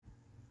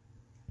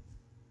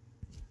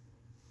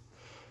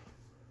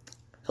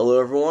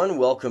Hello, everyone.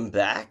 Welcome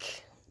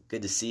back.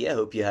 Good to see you. I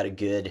hope you had a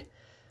good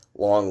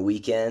long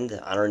weekend.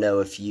 I don't know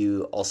if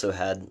you also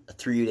had a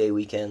 3-day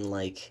weekend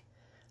like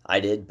I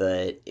did,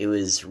 but it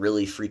was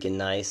really freaking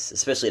nice,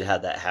 especially to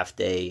have that half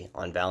day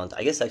on Valentine.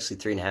 I guess actually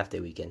 3.5 day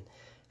weekend.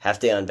 Half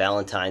day on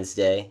Valentine's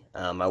Day.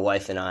 My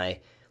wife and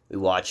I, we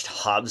watched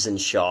Hobbs and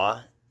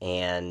Shaw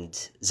and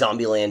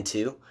Zombieland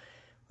 2,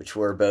 which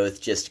were both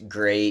just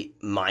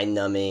great, mind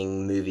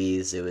numbing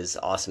movies. It was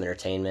awesome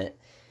entertainment.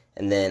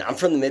 And then I'm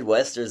from the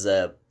Midwest. There's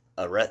a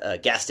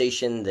gas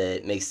station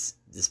that makes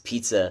this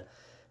pizza.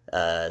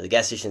 The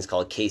gas station is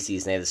called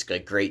Casey's, and they have this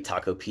like, great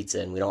taco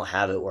pizza, and we don't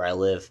have it where I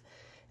live.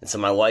 And so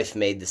my wife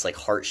made this like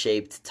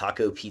heart-shaped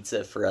taco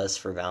pizza for us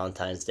for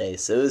Valentine's Day.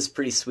 So it was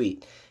pretty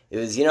sweet. It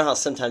was, you know how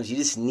sometimes you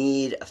just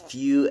need a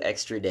few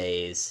extra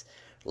days,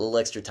 a little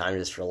extra time to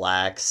just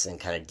relax and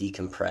kind of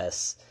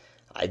decompress.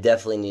 I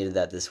definitely needed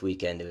that this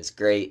weekend. It was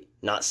great.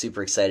 Not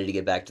super excited to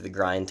get back to the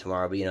grind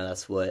tomorrow, but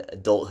that's what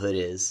adulthood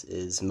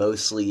is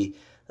mostly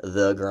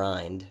the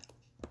grind.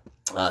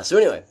 So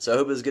anyway, so I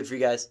hope it was good for you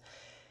guys,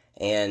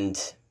 and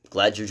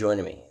glad you're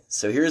joining me.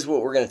 So here's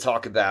what we're going to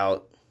talk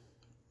about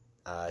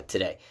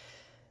today.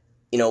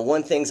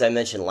 One things I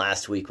mentioned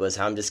last week was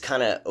how I'm just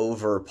kind of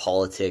over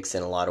politics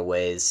in a lot of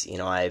ways.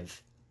 I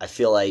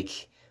feel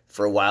like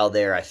for a while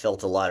there, I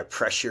felt a lot of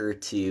pressure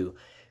to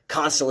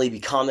constantly be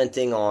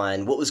commenting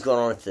on what was going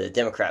on with the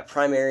Democrat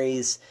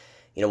primaries,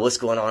 what's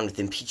going on with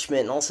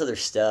impeachment and all this other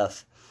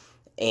stuff.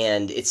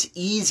 And it's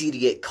easy to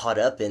get caught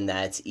up in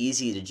that. It's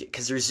easy to,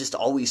 because there's just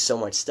always so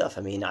much stuff.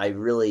 I mean, I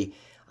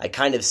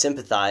kind of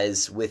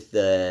sympathize with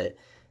the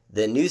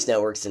news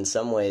networks in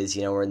some ways,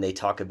 when they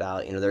talk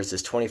about, there's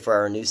this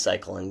 24-hour news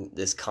cycle and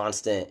this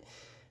constant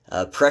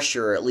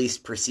pressure, or at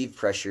least perceived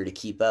pressure to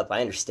keep up.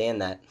 I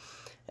understand that.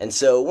 And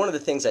so one of the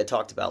things I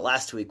talked about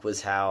last week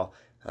was how,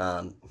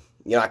 I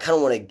kind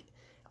of want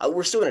to,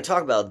 we're still going to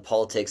talk about the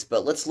politics,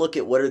 but let's look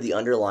at what are the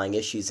underlying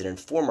issues that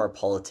inform our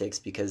politics,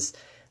 because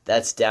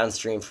that's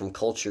downstream from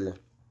culture.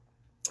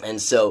 And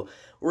so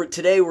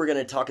today we're going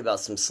to talk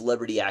about some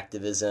celebrity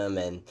activism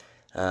and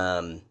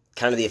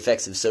kind of the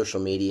effects of social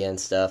media and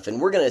stuff. And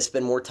we're going to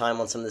spend more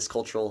time on some of these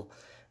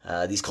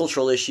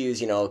cultural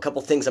issues. A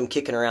couple things I'm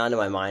kicking around in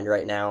my mind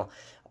right now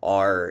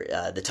are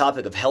the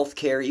topic of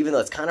healthcare. Even though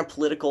it's kind of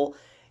political,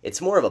 it's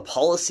more of a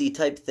policy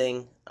type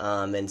thing.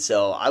 And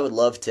so I would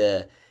love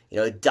to,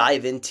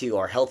 dive into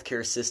our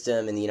healthcare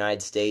system in the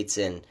United States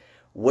and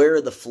where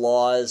are the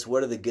flaws,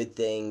 what are the good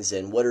things,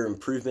 and what are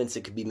improvements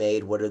that could be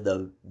made, what are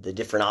the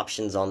different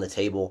options on the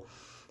table.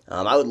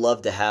 I would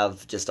love to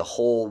have just a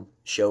whole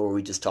show where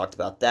we just talked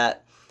about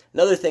that.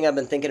 Another thing I've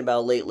been thinking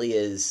about lately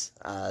is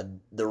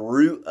the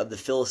root of the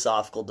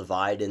philosophical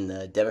divide in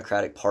the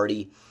Democratic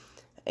Party.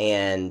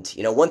 And,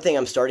 one thing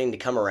I'm starting to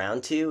come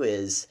around to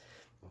is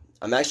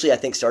I'm actually, I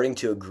think, starting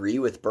to agree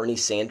with Bernie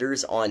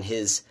Sanders on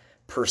his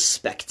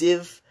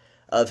perspective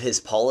of his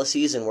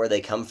policies and where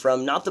they come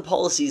from. Not the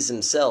policies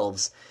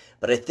themselves,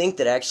 but I think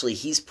that actually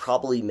he's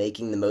probably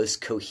making the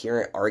most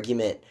coherent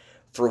argument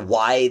for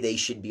why they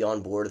should be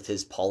on board with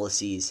his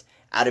policies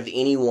out of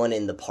anyone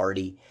in the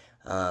party.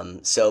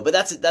 But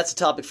that's a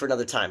topic for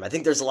another time. I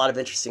think there's a lot of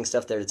interesting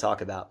stuff there to talk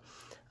about.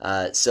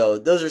 So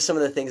those are some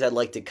of the things I'd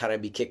like to kind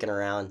of be kicking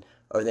around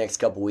over the next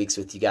couple weeks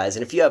with you guys.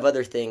 And if you have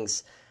other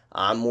things,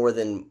 I'm more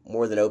than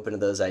open to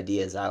those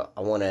ideas. I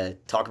want to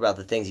talk about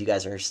the things you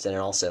guys are interested in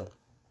also.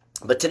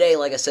 But today,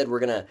 like I said, we're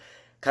going to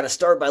kind of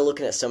start by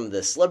looking at some of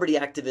the celebrity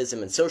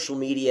activism and social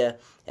media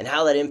and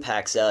how that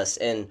impacts us.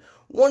 And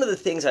one of the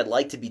things I'd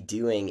like to be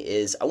doing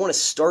is I want to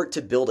start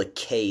to build a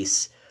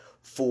case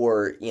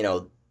for,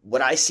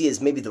 what I see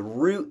as maybe the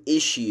root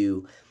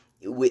issue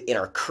in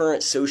our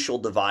current social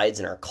divides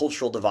and our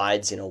cultural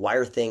divides. Why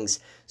are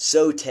things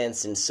so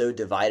tense and so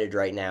divided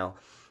right now?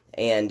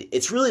 And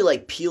it's really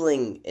like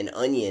peeling an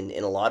onion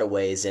in a lot of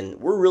ways. And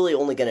we're really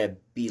only going to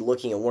be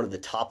looking at one of the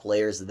top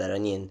layers of that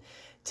onion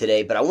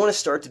today, but I want to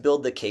start to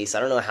build the case. I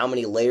don't know how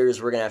many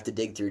layers we're going to have to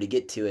dig through to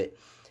get to it,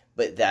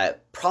 but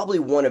that probably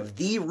one of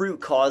the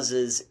root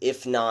causes,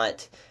 if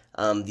not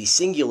the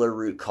singular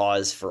root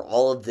cause for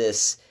all of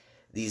these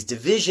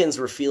divisions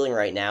we're feeling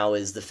right now,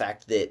 is the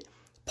fact that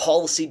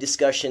policy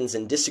discussions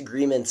and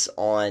disagreements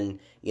on,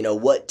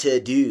 what to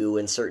do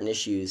in certain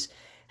issues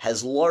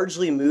has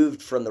largely moved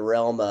from the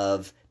realm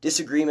of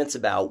disagreements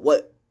about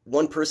what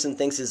one person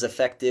thinks is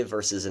effective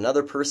versus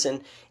another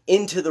person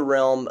into the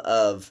realm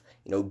of,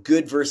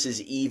 good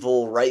versus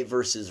evil, right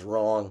versus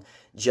wrong,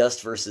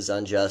 just versus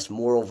unjust,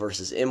 moral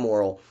versus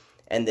immoral,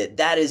 and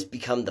that has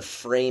become the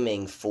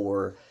framing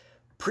for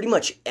pretty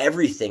much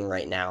everything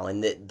right now,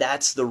 and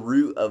that's the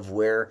root of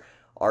where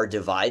our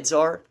divides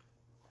are.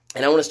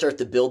 And I want to start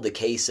to build the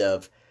case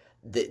of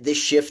this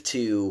shift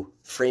to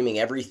framing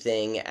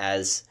everything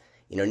as,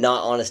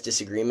 not honest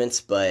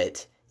disagreements,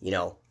 but,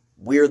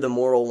 we're the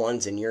moral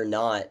ones and you're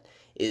not,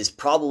 is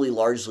probably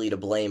largely to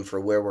blame for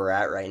where we're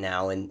at right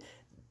now. And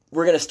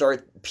we're going to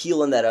start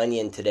peeling that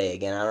onion today.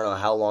 Again, I don't know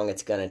how long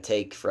it's going to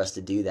take for us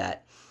to do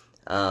that.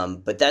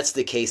 But that's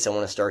the case I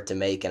want to start to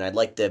make, and I'd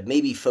like to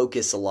maybe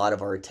focus a lot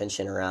of our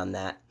attention around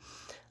that.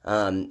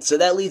 So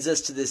that leads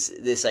us to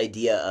this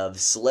idea of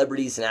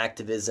celebrities and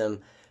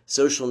activism,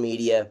 social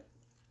media.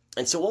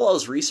 And so while I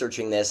was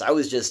researching this, I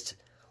was just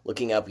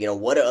looking up,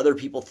 what do other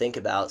people think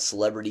about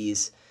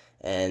celebrities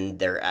and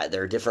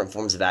their different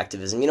forms of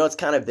activism. It's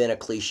kind of been a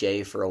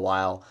cliche for a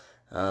while.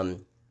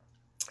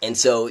 And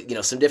so,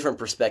 some different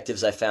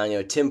perspectives I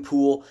found. Tim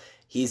Pool,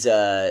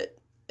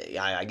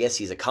 I guess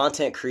he's a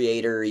content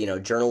creator,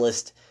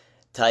 journalist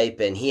type,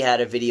 and he had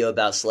a video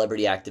about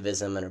celebrity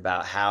activism and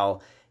about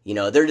how,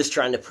 they're just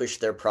trying to push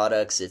their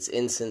products. It's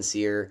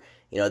insincere.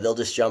 They'll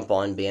just jump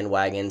on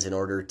bandwagons in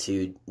order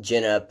to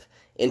gin up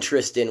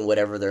interest in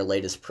whatever their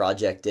latest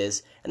project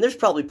is. And there's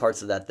probably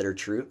parts of that are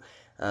true.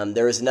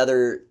 There was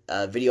another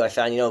video I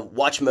found,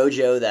 Watch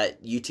Mojo,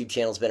 that YouTube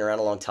channel's been around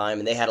a long time,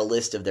 and they had a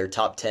list of their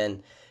top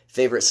 10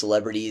 favorite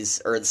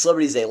celebrities, or the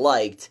celebrities they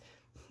liked,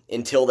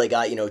 until they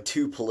got,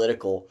 too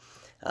political.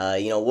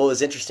 What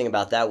was interesting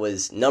about that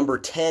was number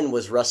 10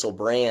 was Russell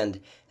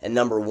Brand, and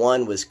number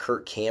 1 was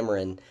Kirk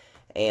Cameron.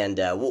 And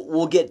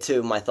we'll get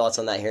to my thoughts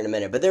on that here in a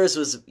minute. But theirs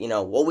was,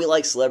 we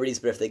like celebrities,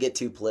 but if they get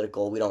too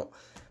political, we don't,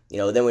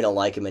 then we don't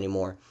like them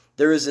anymore.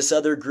 There is this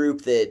other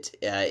group that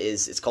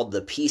it's called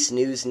the Peace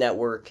News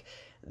Network,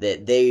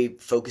 that they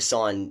focus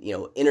on,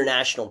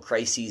 international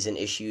crises and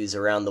issues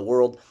around the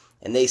world.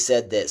 And they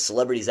said that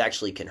celebrities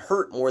actually can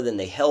hurt more than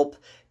they help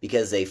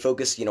because they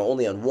focus,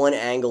 only on one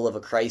angle of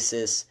a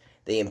crisis.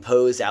 They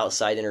impose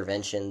outside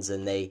interventions,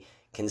 and they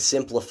can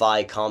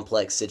simplify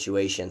complex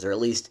situations, or at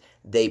least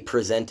they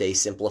present a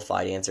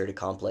simplified answer to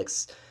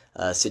complex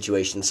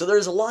situations. So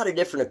there's a lot of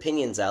different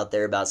opinions out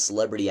there about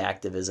celebrity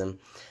activism,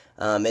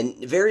 and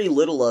very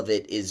little of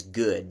it is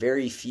good.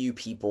 Very few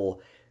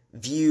people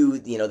view,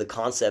 the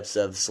concepts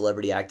of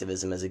celebrity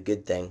activism as a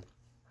good thing.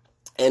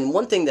 And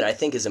one thing that I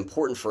think is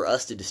important for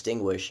us to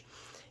distinguish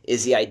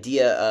is the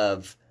idea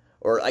of,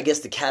 or I guess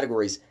the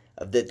categories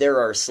of, that there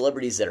are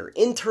celebrities that are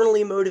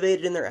internally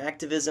motivated in their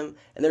activism,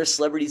 and there are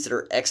celebrities that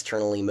are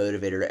externally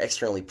motivated or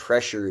externally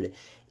pressured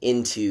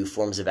into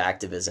forms of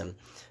activism.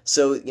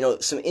 So,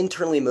 some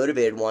internally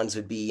motivated ones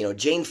would be,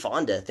 Jane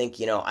Fonda. I think,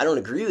 I don't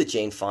agree with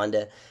Jane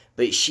Fonda,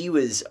 but she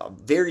was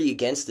very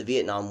against the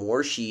Vietnam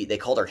War. They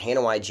called her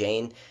Hanoi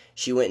Jane.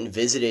 She went and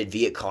visited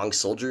Viet Cong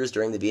soldiers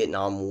during the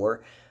Vietnam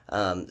War.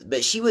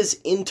 But she was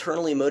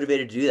internally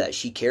motivated to do that.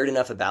 She cared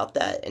enough about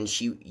that, and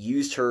she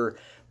used her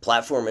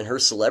platform and her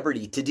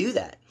celebrity to do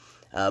that.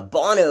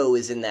 Bono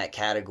is in that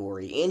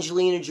category.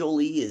 Angelina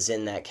Jolie is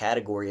in that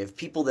category of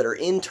people that are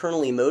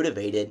internally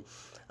motivated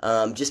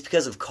just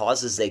because of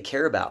causes they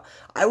care about.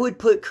 I would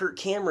put Kirk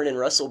Cameron and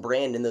Russell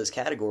Brand in those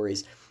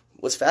categories.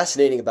 What's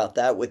fascinating about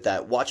that with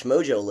that Watch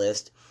Mojo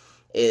list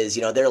is,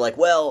 they're like,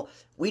 well,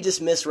 we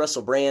dismissed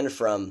Russell Brand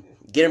from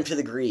Get Him to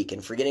the Greek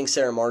and Forgetting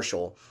Sarah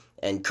Marshall.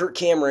 And Kirk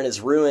Cameron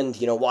has ruined,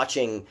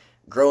 watching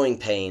Growing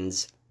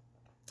Pains.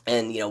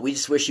 And, we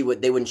just wish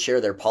they wouldn't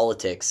share their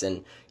politics.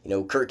 And,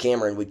 Kirk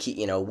Cameron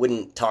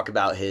wouldn't talk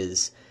about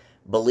his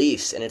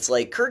beliefs. And it's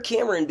like Kirk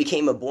Cameron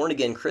became a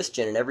born-again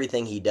Christian, and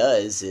everything he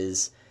does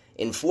is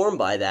informed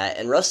by that.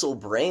 And Russell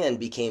Brand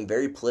became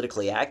very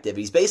politically active.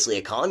 He's basically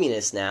a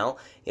communist now,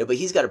 but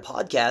he's got a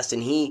podcast,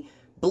 and he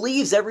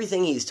believes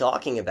everything he's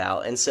talking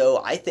about. And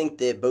so I think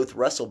that both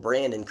Russell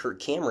Brand and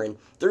Kirk Cameron,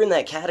 they're in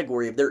that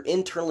category of they're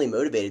internally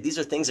motivated. These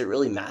are things that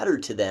really matter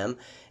to them.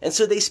 And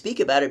so they speak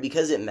about it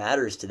because it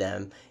matters to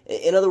them.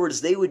 In other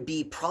words, they would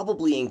be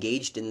probably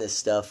engaged in this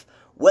stuff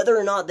whether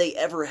or not they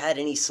ever had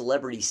any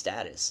celebrity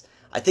status.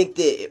 I think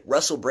that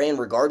Russell Brand,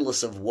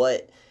 regardless of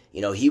what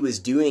he was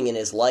doing in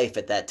his life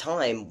at that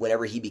time,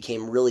 whenever he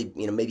became really,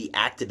 maybe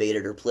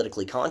activated or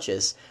politically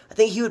conscious, I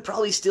think he would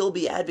probably still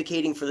be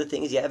advocating for the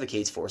things he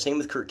advocates for. Same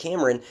with Kirk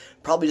Cameron,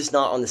 probably just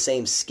not on the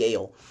same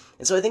scale.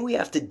 And so I think we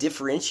have to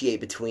differentiate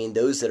between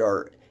those that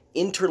are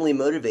internally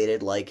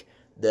motivated, like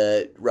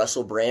the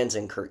Russell Brands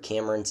and Kirk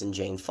Camerons and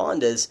Jane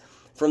Fondas,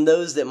 from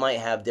those that might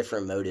have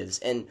different motives.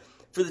 And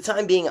for the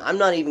time being, I'm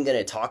not even going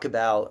to talk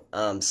about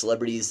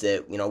celebrities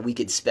that, we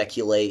could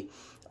speculate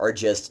are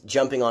just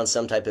jumping on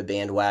some type of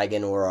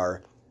bandwagon or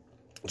are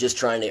just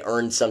trying to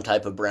earn some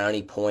type of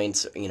brownie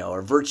points,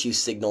 or virtue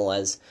signal,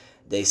 as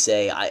they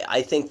say.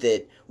 I think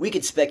that we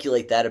could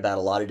speculate that about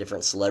a lot of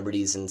different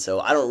celebrities, and so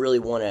I don't really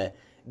want to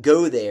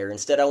go there.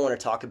 Instead, I want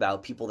to talk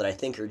about people that I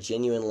think are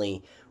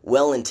genuinely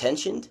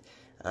well-intentioned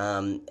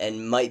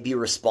and might be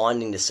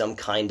responding to some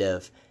kind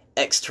of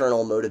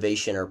external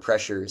motivation or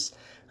pressures.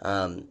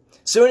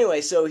 So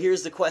anyway, so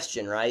here's the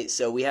question, right?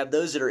 So we have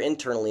those that are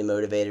internally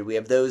motivated. We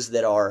have those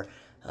that are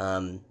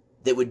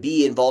that would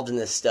be involved in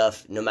this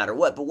stuff no matter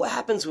what. But what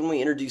happens when we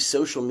introduce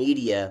social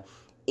media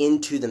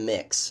into the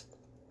mix?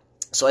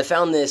 So I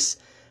found this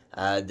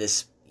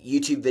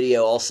YouTube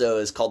video also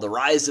is called The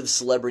Rise of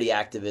Celebrity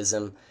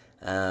Activism,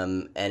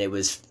 and it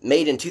was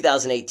made in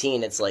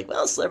 2018. It's like,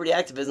 well, celebrity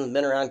activism has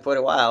been around quite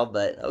a while,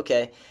 but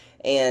okay.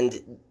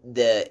 And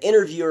the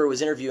interviewer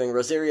was interviewing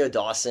Rosario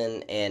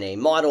Dawson and a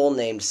model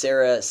named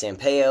Sarah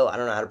Sampaio. I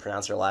don't know how to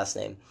pronounce her last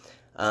name.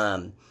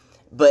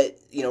 But,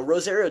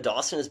 Rosario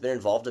Dawson has been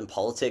involved in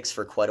politics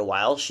for quite a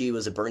while. She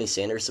was a Bernie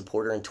Sanders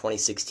supporter in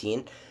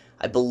 2016.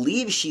 I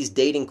believe she's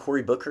dating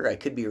Cory Booker. I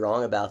could be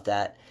wrong about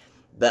that.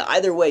 But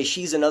either way,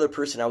 she's another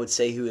person I would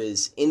say who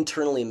is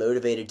internally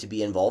motivated to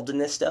be involved in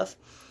this stuff.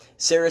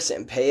 Sarah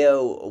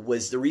Sampaio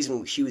was the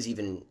reason she was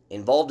even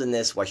involved in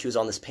this, why she was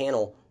on this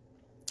panel,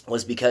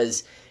 was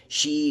because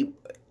she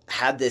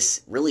had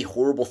this really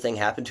horrible thing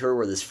happen to her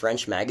where this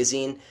French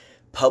magazine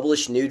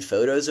published nude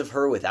photos of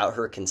her without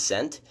her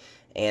consent.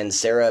 And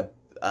Sarah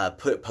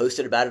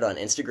posted about it on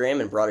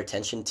Instagram and brought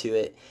attention to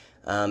it,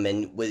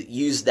 and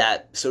used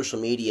that social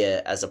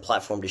media as a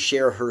platform to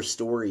share her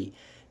story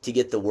to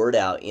get the word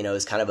out,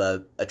 as kind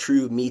of a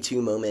true Me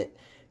Too moment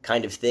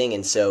kind of thing.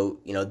 And so,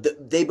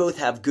 they both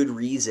have good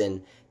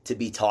reason to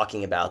be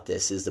talking about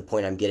this, is the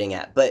point I'm getting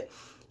at. But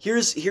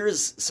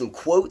here's some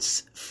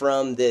quotes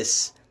from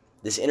this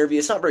interview.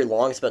 It's not very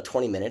long. It's about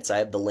 20 minutes. I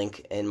have the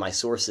link in my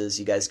sources.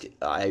 You guys,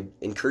 I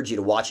encourage you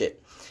to watch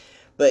it.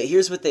 But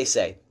here's what they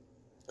say.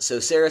 So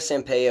Sarah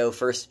Sampaio,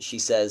 first, she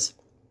says,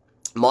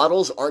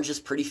 models aren't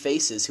just pretty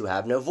faces who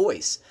have no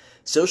voice.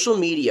 Social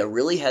media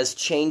really has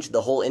changed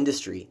the whole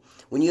industry.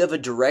 When you have a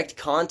direct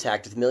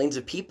contact with millions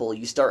of people,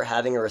 you start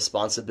having a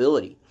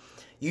responsibility.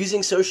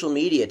 Using social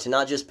media to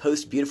not just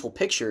post beautiful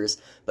pictures,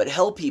 but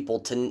help people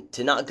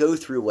to not go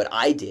through what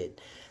I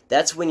did.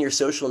 That's when your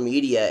social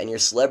media and your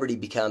celebrity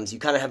becomes, you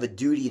kind of have a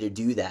duty to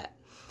do that.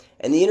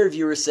 And the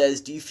interviewer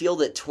says, do you feel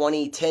that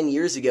 10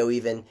 years ago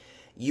even,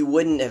 you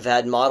wouldn't have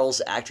had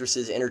models,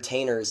 actresses,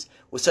 entertainers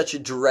with such a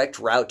direct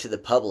route to the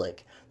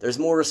public? There's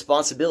more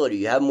responsibility.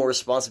 You have more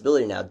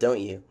responsibility now, don't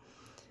you?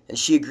 And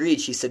she agreed.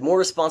 She said, more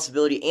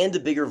responsibility and a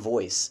bigger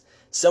voice.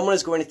 Someone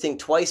is going to think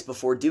twice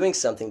before doing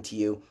something to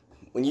you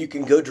when you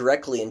can go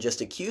directly and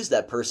just accuse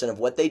that person of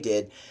what they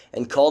did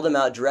and call them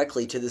out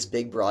directly to this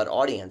big, broad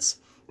audience.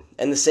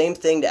 And the same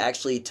thing to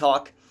actually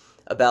talk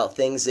about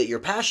things that you're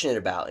passionate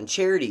about and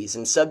charities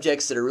and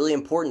subjects that are really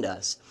important to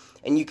us.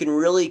 And you can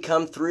really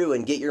come through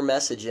and get your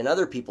message and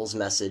other people's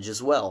message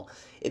as well.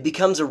 It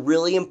becomes a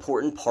really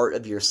important part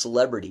of your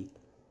celebrity.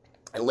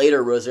 And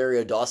later,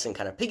 Rosario Dawson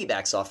kind of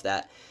piggybacks off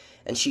that.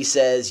 And she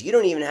says, you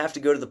don't even have to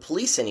go to the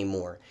police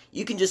anymore.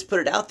 You can just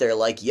put it out there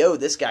like, yo,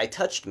 this guy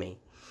touched me.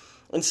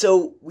 And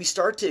so we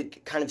start to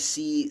kind of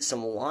see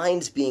some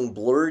lines being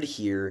blurred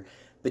here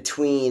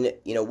between,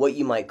 what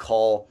you might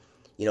call,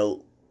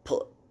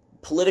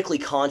 politically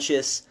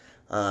conscious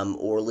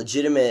or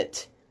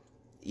legitimate,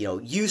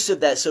 use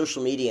of that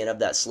social media and of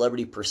that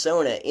celebrity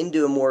persona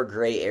into a more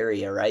gray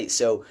area, right?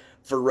 So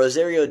for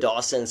Rosario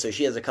Dawson, so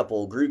she has a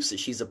couple of groups that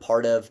she's a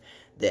part of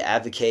that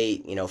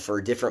advocate, for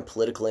different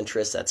political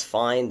interests. That's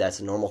fine. That's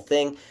a normal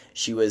thing.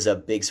 She was a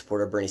big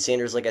supporter of Bernie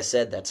Sanders, like I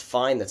said. That's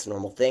fine. That's a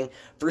normal thing.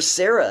 For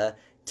Sarah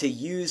to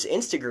use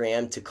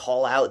Instagram to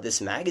call out this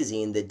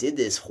magazine that did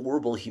this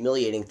horrible,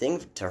 humiliating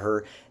thing to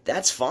her,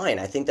 that's fine.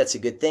 I think that's a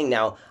good thing.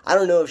 Now, I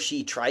don't know if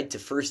she tried to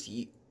first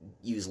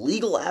use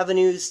legal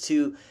avenues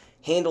to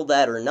handle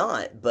that or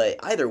not, but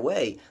either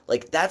way,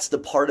 that's the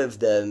part of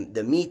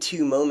the Me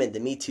Too moment, the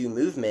Me Too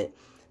movement,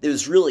 that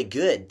was really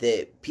good,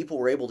 that people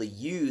were able to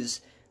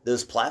use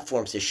those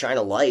platforms to shine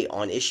a light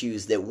on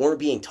issues that weren't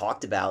being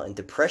talked about and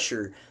to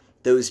pressure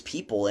those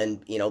people.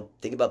 And,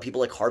 think about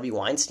people like Harvey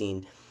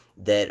Weinstein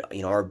that,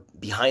 are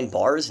behind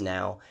bars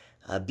now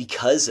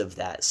because of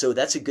that. So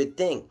that's a good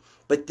thing.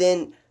 But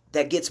then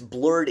that gets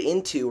blurred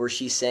into where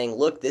she's saying,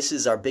 look, this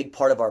is our big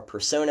part of our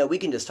persona. We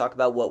can just talk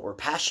about what we're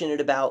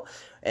passionate about,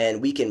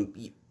 and we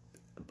can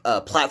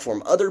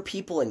platform other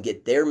people and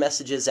get their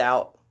messages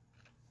out.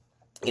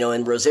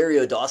 And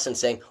Rosario Dawson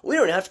saying, we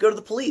don't have to go to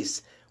the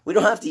police. We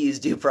don't have to use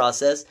due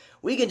process.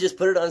 We can just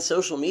put it on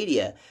social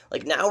media.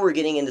 Now we're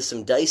getting into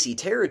some dicey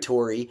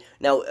territory.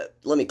 Now,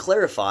 let me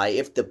clarify.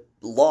 If the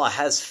law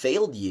has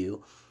failed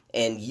you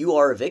and you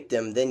are a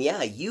victim, then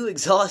yeah, you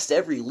exhaust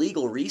every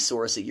legal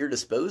resource at your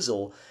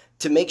disposal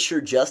to make sure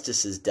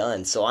justice is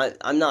done. So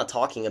I'm not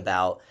talking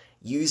about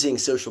using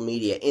social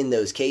media in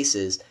those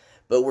cases,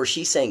 but where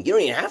she's saying you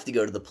don't even have to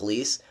go to the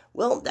police,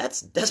 well,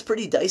 that's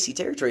pretty dicey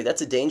territory.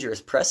 That's a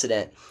dangerous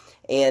precedent.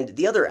 And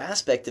the other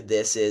aspect of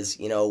this is,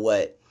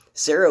 what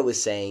Sarah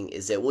was saying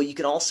is that, well, you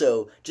can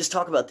also just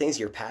talk about things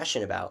you're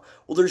passionate about.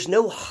 Well, there's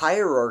no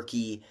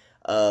hierarchy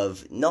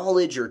of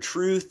knowledge or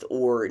truth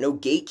or no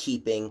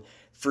gatekeeping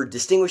for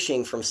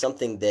distinguishing from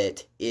something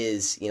that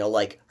is,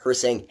 like her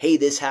saying, hey,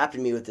 this happened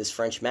to me with this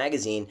French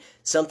magazine,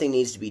 something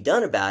needs to be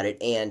done about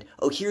it, and,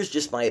 oh, here's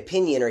just my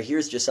opinion, or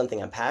here's just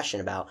something I'm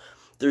passionate about.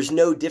 There's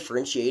no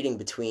differentiating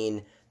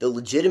between the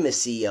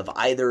legitimacy of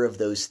either of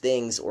those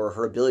things or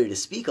her ability to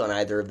speak on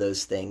either of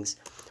those things,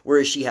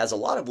 whereas she has a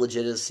lot of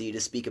legitimacy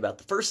to speak about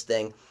the first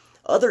thing.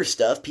 Other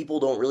stuff, people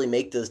don't really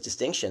make those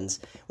distinctions.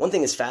 One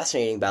thing that's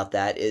fascinating about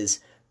that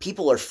is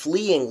people are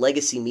fleeing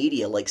legacy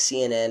media like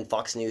CNN,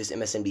 Fox News,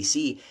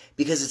 MSNBC,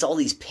 because it's all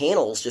these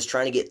panels just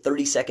trying to get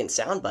 30-second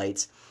sound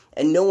bites,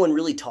 and no one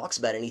really talks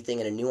about anything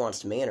in a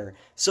nuanced manner.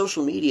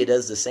 Social media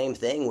does the same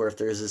thing, where if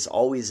there's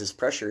always this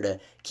pressure to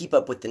keep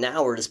up with the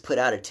now or just put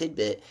out a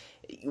tidbit,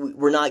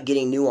 we're not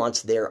getting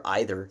nuance there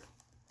either.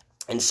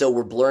 And so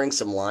we're blurring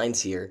some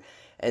lines here.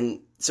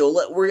 And so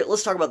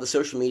let's talk about the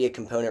social media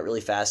component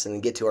really fast and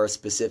then get to our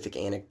specific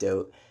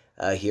anecdote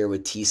here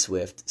with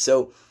T-Swift.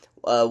 So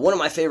one of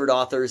my favorite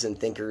authors and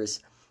thinkers,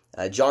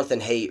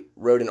 Jonathan Haidt,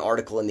 wrote an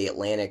article in The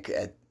Atlantic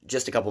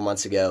just a couple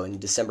months ago in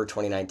December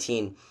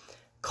 2019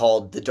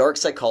 called The Dark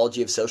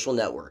Psychology of Social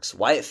Networks,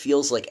 Why It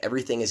Feels Like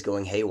Everything is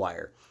Going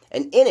Haywire.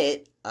 And in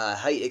it,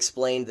 Haidt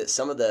explained that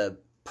some of the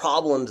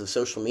problems of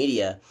social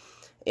media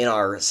in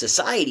our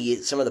society,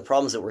 some of the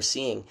problems that we're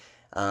seeing,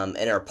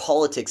 and our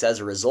politics as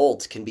a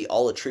result can be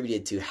all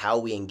attributed to how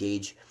we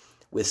engage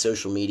with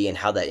social media and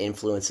how that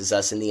influences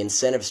us and the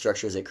incentive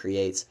structures it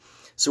creates.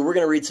 So we're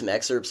going to read some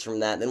excerpts from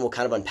that, and then we'll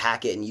kind of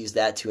unpack it and use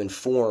that to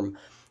inform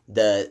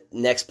the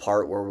next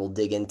part where we'll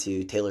dig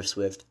into Taylor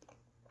Swift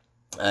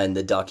and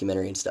the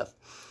documentary and stuff.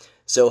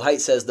 So Haidt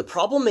says, the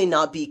problem may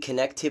not be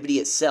connectivity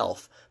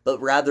itself, but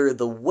rather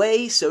the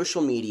way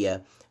social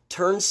media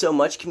turns so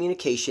much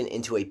communication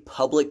into a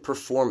public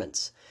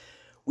performance.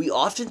 We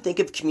often think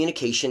of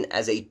communication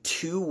as a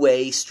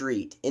two-way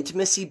street.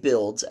 Intimacy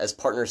builds as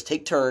partners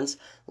take turns,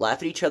 laugh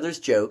at each other's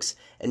jokes,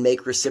 and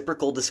make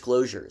reciprocal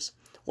disclosures.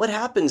 What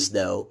happens,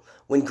 though,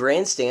 when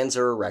grandstands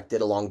are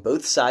erected along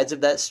both sides of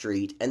that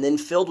street and then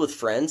filled with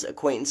friends,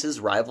 acquaintances,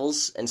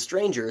 rivals, and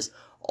strangers,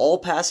 all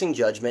passing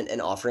judgment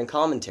and offering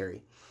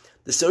commentary?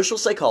 The social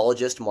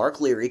psychologist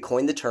Mark Leary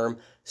coined the term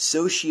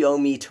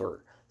sociometer,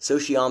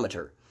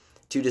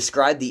 to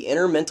describe the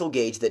inner mental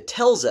gauge that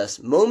tells us,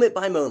 moment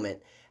by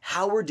moment,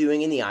 how we're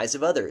doing in the eyes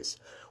of others.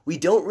 We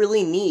don't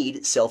really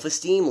need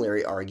self-esteem,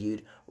 Leary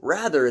argued.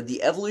 Rather,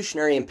 the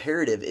evolutionary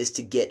imperative is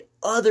to get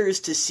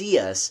others to see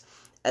us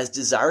as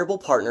desirable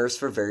partners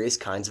for various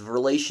kinds of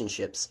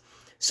relationships.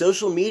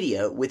 Social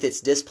media, with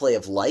its display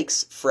of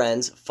likes,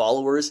 friends,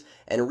 followers,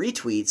 and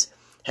retweets,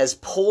 has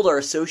pulled our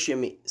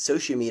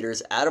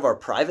sociometers out of our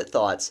private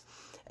thoughts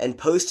and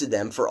posted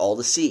them for all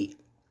to see.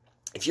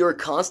 If you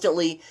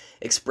constantly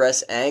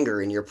express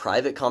anger in your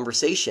private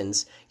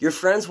conversations, your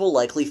friends will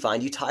likely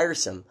find you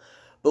tiresome.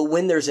 But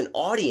when there's an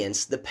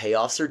audience, the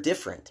payoffs are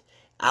different.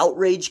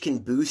 Outrage can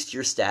boost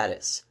your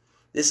status.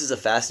 This is a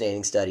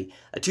fascinating study.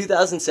 A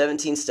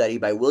 2017 study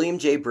by William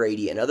J.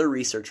 Brady and other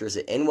researchers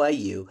at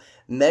NYU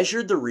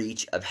measured the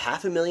reach of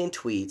 500,000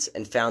 tweets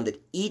and found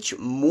that each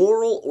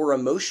moral or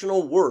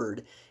emotional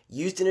word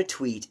used in a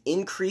tweet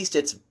increased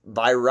its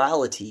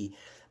virality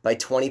by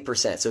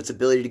 20%, so its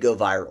ability to go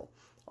viral,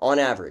 on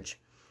average.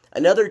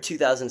 Another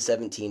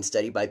 2017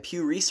 study by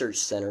Pew Research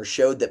Center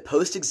showed that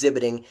posts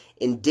exhibiting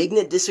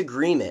indignant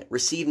disagreement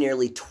received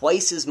nearly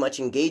twice as much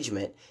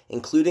engagement,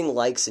 including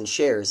likes and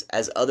shares,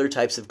 as other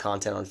types of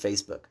content on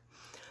Facebook.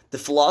 The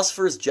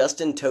philosophers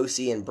Justin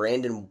Tosi and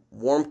Brandon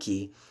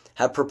Warmke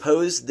have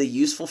proposed the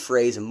useful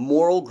phrase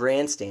moral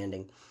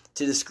grandstanding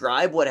to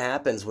describe what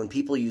happens when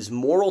people use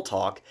moral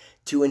talk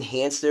to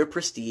enhance their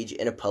prestige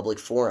in a public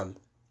forum.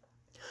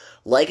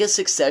 Like a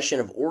succession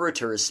of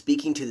orators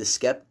speaking to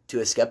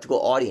a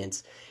skeptical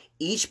audience,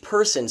 each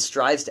person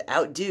strives to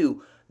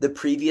outdo the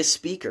previous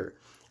speaker,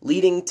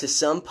 leading to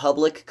some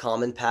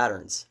common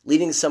patterns.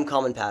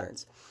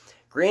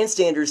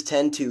 Grandstanders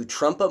tend to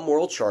trump up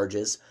moral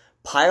charges,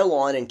 pile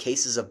on in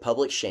cases of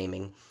public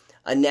shaming,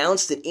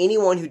 announce that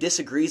anyone who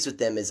disagrees with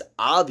them is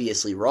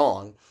obviously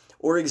wrong,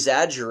 or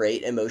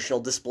exaggerate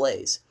emotional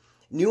displays.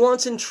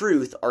 Nuance and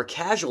truth are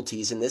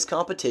casualties in this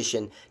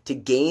competition to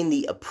gain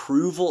the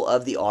approval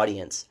of the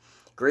audience.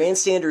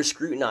 Grandstanders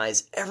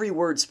scrutinize every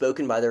word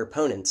spoken by their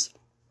opponents,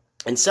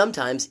 and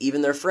sometimes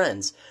even their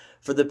friends,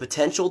 for the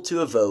potential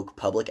to evoke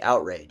public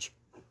outrage.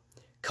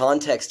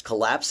 Context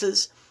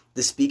collapses,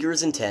 the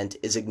speaker's intent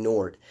is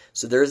ignored.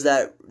 So there's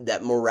that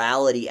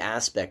morality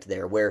aspect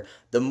there, where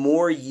the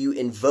more you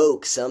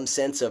invoke some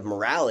sense of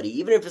morality,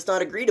 even if it's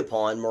not agreed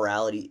upon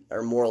morality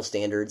or moral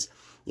standards,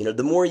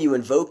 the more you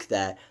invoke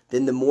that,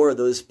 then the more of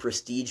those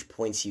prestige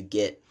points you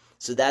get.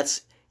 So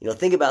that's,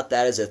 think about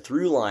that as a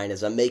through line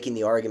as I'm making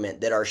the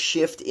argument that our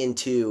shift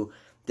into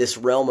this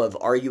realm of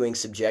arguing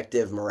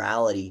subjective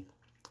morality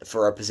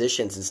for our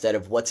positions instead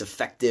of what's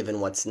effective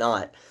and what's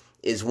not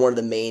is one of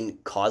the main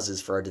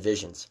causes for our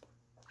divisions.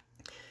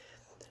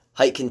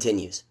 Haidt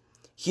continues,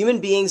 human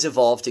beings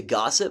evolved to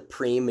gossip,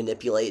 preen,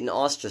 manipulate, and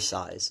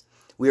ostracize.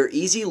 We are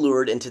easily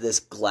lured into this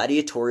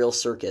gladiatorial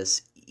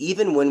circus,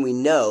 even when we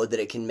know that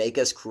it can make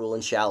us cruel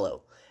and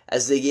shallow.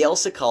 As the Yale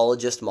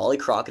psychologist Molly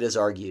Crockett has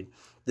argued,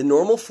 the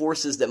normal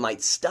forces that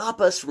might stop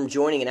us from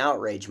joining an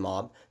outrage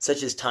mob,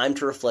 such as time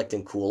to reflect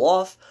and cool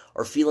off,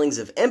 or feelings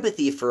of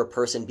empathy for a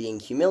person being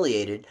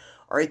humiliated,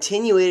 are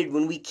attenuated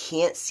when we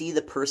can't see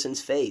the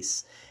person's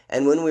face,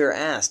 and when we are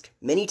asked,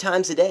 many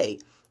times a day,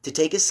 to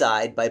take a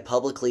side by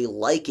publicly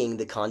liking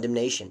the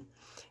condemnation.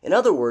 In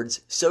other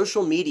words,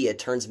 social media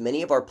turns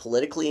many of our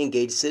politically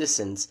engaged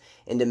citizens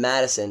into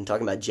Madison,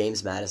 talking about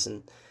James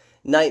Madison,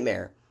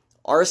 nightmare,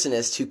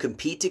 arsonists who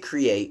compete to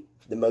create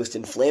the most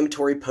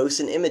inflammatory posts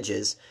and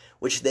images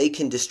which they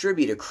can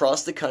distribute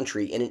across the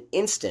country in an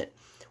instant,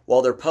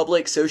 while their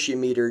public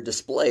sociometer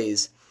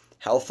displays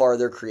how far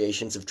their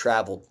creations have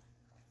traveled.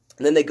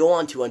 And then they go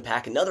on to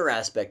unpack another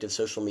aspect of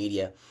social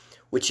media,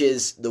 which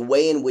is the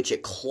way in which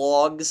it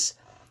clogs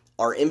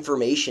our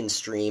information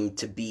stream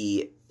to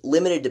be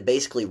limited to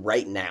basically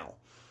right now.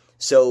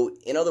 So,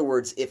 in other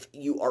words, if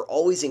you are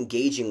always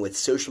engaging with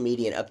social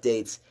media and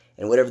updates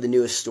and whatever the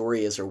newest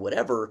story is or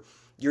whatever,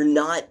 you're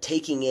not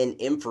taking in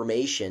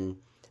information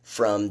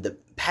from the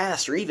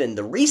past or even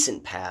the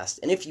recent past.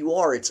 And if you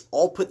are, it's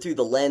all put through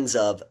the lens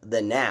of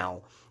the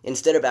now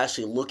instead of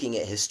actually looking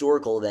at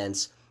historical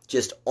events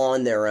just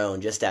on their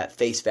own, just at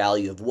face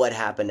value of what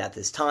happened at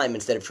this time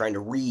instead of trying to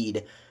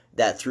read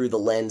that through the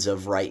lens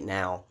of right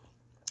now.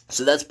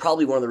 So that's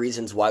probably one of the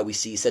reasons why we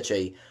see such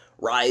a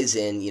rise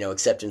in,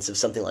 acceptance of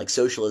something like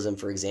socialism,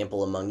 for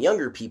example, among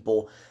younger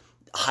people,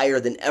 higher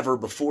than ever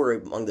before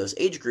among those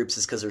age groups,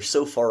 is because they're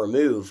so far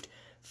removed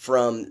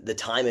from the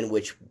time in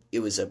which it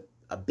was a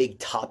big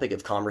topic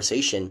of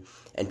conversation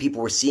and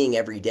people were seeing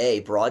every day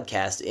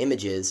broadcast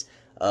images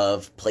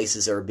of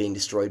places that are being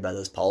destroyed by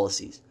those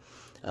policies.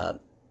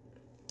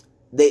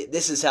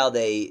 This is how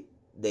they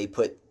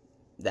put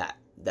that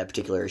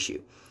particular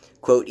issue.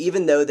 Quote,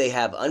 even though they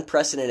have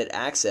unprecedented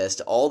access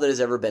to all that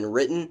has ever been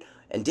written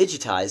and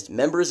digitized,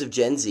 members of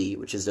Gen Z,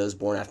 which is those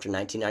born after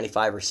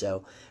 1995 or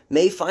so,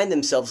 may find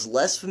themselves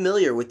less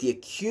familiar with the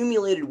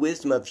accumulated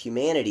wisdom of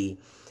humanity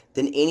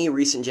than any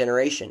recent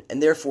generation,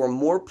 and therefore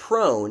more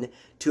prone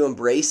to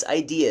embrace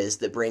ideas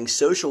that bring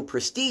social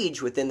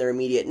prestige within their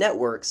immediate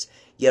networks,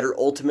 yet are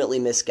ultimately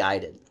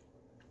misguided.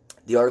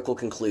 The article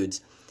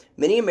concludes,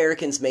 many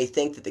Americans may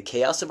think that the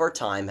chaos of our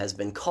time has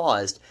been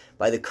caused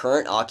by the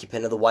current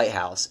occupant of the White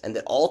House, and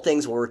that all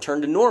things will return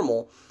to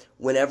normal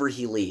whenever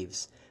he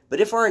leaves. But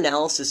if our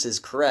analysis is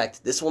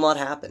correct, this will not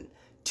happen.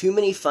 Too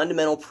many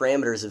fundamental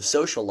parameters of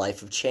social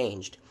life have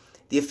changed.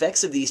 The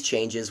effects of these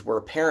changes were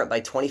apparent by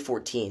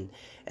 2014,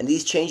 and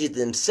these changes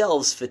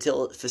themselves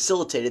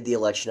facilitated the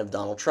election of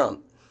Donald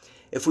Trump.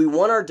 If we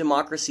want our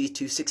democracy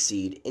to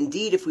succeed,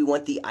 indeed if we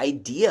want the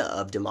idea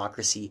of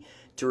democracy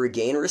to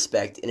regain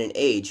respect in an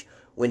age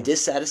when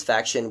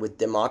dissatisfaction with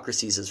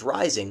democracies is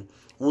rising,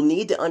 we'll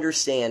need to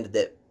understand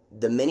that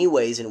the many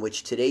ways in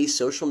which today's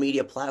social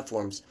media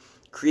platforms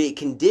create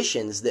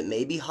conditions that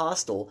may be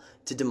hostile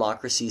to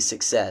democracy's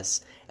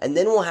success, and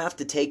then we'll have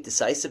to take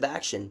decisive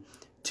action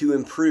to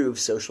improve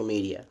social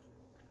media.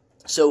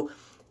 So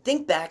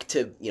think back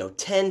to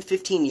 10,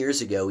 15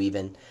 years ago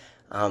even,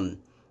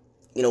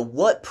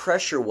 what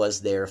pressure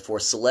was there for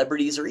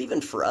celebrities or even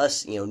for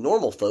us,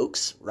 normal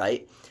folks,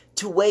 right,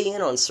 to weigh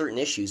in on certain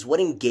issues? What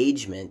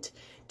engagement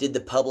did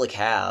the public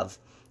have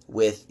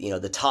with,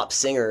 the top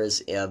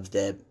singers of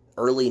the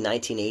early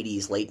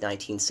 1980s, late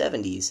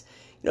 1970s?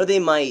 They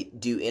might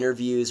do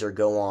interviews or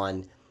go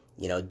on,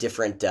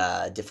 different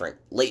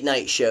late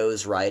night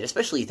shows, right?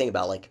 Especially you think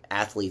about like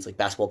athletes, like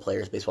basketball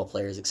players, baseball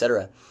players,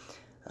 etc.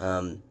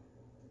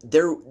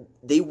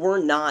 They were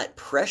not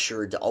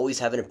pressured to always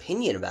have an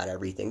opinion about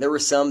everything. There were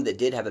some that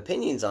did have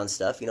opinions on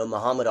stuff.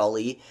 Muhammad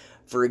Ali,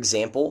 for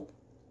example,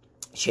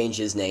 changed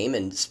his name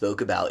and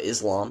spoke about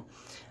Islam.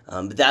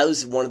 But that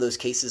was one of those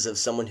cases of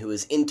someone who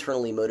was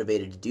internally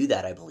motivated to do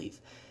that, I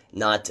believe,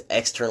 not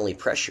externally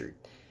pressured.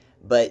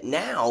 But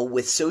now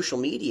with social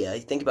media,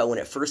 think about when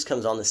it first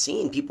comes on the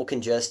scene, people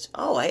can just,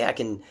 hey, I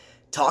can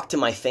talk to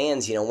my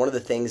fans. One of the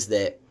things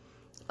that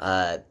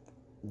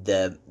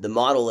the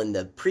model in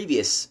the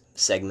previous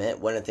segment,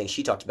 one of the things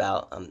she talked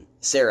about,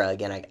 Sarah,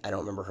 again, I don't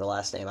remember her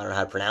last name, I don't know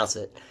how to pronounce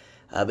it,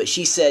 but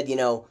she said,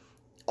 all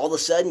of a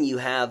sudden you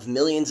have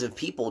millions of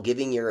people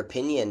giving your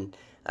opinion,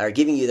 or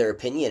giving you their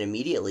opinion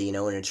immediately,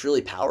 and it's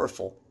really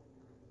powerful.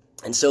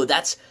 And so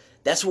that's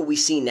what we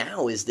see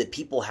now, is that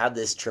people have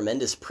this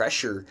tremendous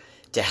pressure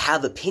to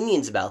have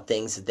opinions about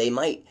things that they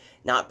might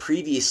not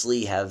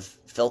previously have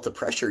felt a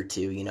pressure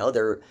to.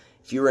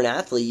 If you were an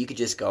athlete, you could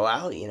just go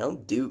out,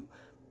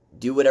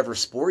 do whatever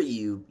sport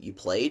you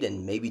played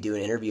and maybe do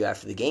an interview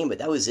after the game, but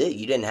that was it.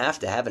 You didn't have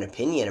to have an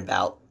opinion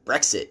about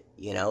Brexit,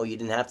 you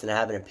didn't have to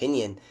have an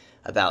opinion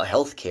about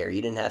healthcare.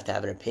 You didn't have to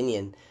have an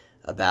opinion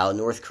about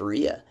North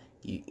Korea.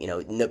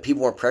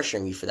 People weren't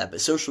pressuring you for that, but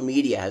social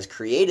media has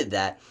created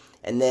that.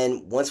 And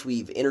then once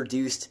we've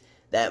introduced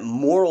that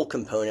moral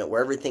component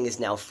where everything is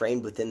now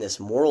framed within this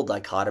moral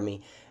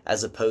dichotomy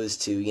as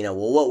opposed to,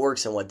 what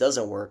works and what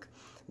doesn't work,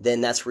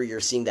 then that's where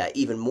you're seeing that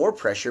even more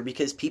pressure,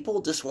 because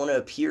people just want to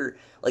appear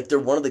like they're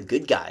one of the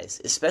good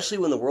guys, especially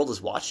when the world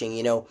is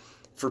watching.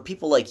 For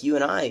people like you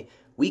and I,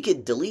 we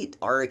could delete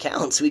our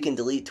accounts. We can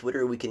delete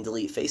Twitter, we can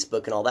delete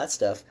Facebook and all that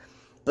stuff.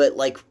 But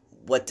like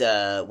what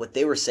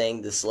they were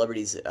saying, the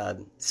celebrities,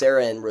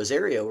 Sarah and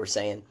Rosario were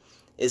saying,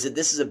 is that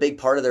this is a big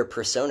part of their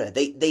persona.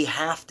 They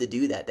have to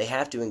do that. They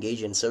have to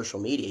engage in social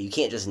media. You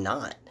can't just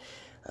not.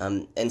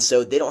 And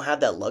so they don't have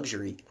that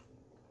luxury.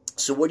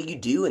 So what do you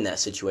do in that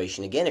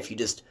situation? Again, if you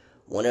just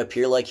want to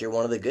appear like you're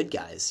one of the good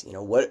guys,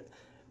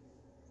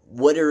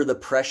 what are the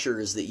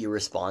pressures that you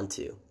respond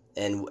to?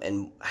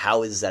 And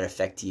how does that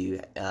affect you,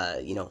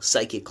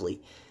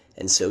 psychically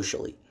and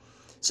socially?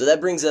 So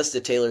that brings us to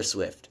Taylor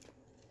Swift.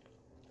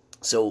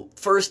 So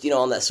first,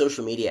 on that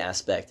social media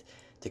aspect,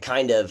 to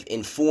kind of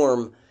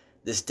inform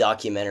this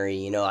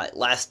documentary,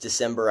 last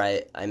December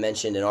I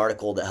mentioned an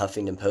article that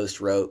Huffington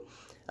Post wrote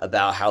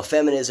about how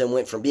feminism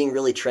went from being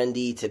really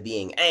trendy to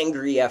being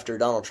angry after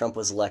Donald Trump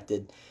was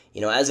elected.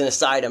 As an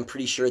aside, I'm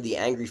pretty sure the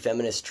angry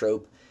feminist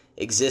trope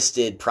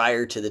existed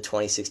prior to the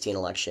 2016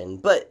 election,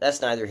 but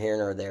that's neither here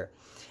nor there.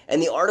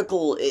 And the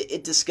article,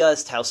 it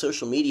discussed how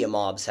social media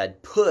mobs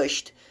had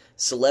pushed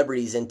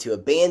celebrities into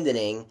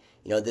abandoning,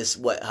 this,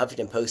 what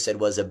Huffington Post said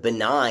was a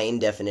benign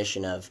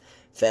definition of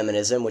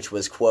feminism, which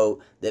was,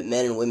 quote, that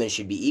men and women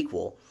should be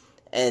equal,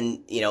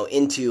 and,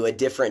 into a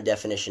different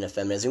definition of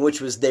feminism, which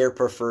was their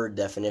preferred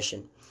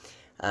definition.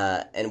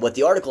 And what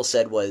the article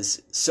said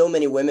was, so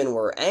many women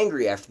were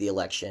angry after the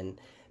election,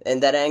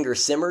 and that anger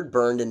simmered,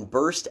 burned, and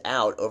burst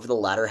out over the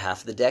latter half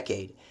of the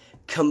decade.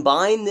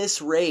 Combine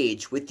this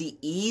rage with the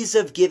ease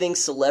of giving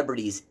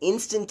celebrities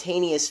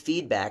instantaneous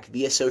feedback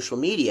via social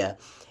media,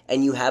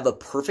 and you have a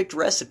perfect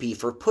recipe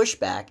for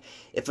pushback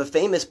if a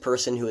famous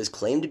person who has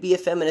claimed to be a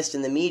feminist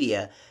in the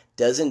media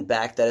doesn't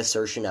back that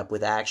assertion up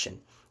with action.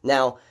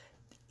 Now,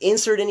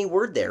 insert any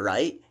word there,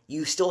 right?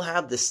 You still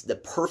have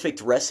the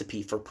perfect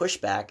recipe for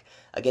pushback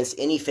against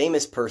any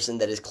famous person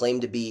that is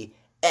claimed to be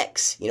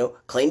X,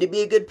 claim to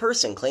be a good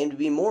person, claim to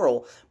be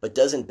moral, but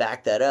doesn't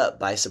back that up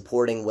by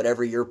supporting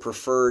whatever your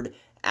preferred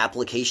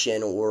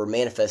application or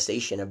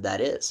manifestation of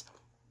that is.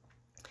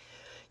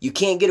 You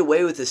can't get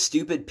away with a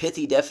stupid,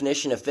 pithy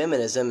definition of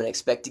feminism and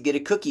expect to get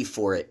a cookie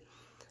for it,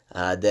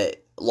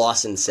 that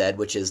Lawson said,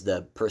 which is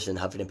the person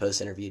Huffington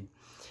Post interviewed.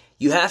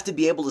 You have to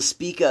be able to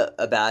speak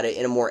about it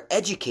in a more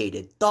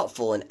educated,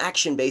 thoughtful, and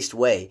action-based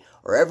way,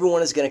 or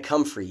everyone is going to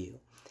come for you.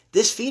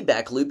 This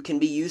feedback loop can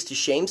be used to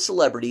shame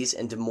celebrities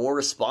into more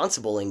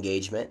responsible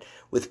engagement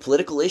with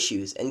political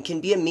issues and can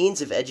be a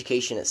means of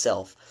education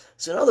itself.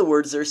 So in other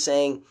words, they're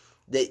saying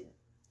that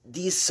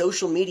these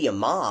social media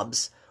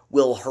mobs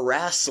will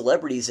harass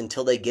celebrities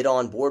until they get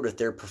on board with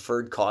their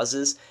preferred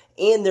causes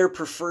and their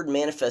preferred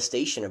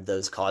manifestation of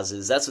those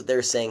causes. That's what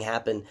they're saying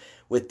happened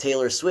with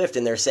Taylor Swift,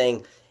 and they're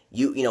saying,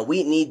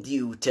 we need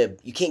you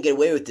can't get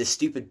away with this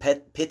stupid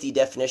pithy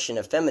definition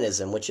of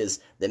feminism, which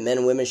is that men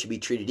and women should be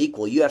treated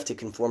equal. You have to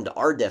conform to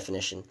our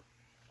definition.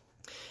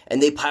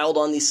 And they piled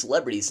on these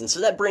celebrities. And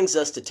so that brings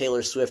us to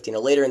Taylor Swift.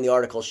 Later in the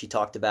article, she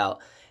talked about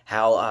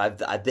how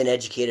I've been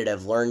educated.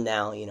 I've learned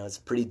now, it's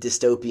pretty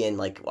dystopian.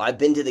 Like, I've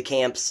been to the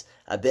camps.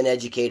 I've been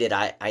educated.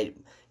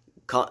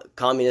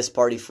 Communist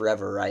Party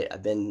forever, right?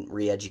 I've been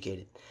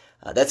re-educated.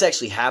 That's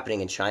actually happening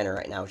in China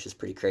right now, which is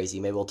pretty crazy.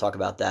 Maybe we'll talk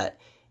about that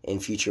in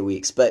future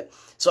weeks. But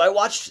so I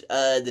watched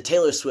the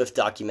Taylor Swift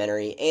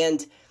documentary,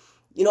 and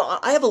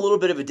I have a little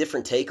bit of a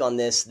different take on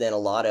this than a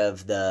lot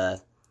of the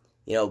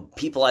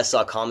people I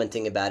saw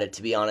commenting about it.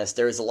 To be honest,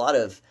 there's a lot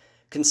of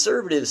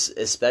conservatives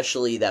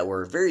especially that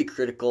were very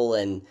critical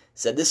and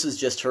said this was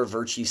just her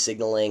virtue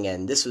signaling,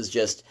 and this was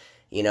just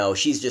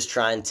she's just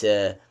trying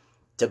to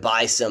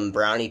buy some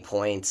brownie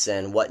points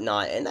and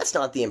whatnot. And that's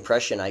not the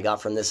impression I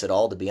got from this at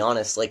all, to be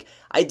honest. Like,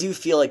 I do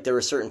feel like there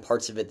were certain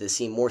parts of it that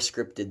seemed more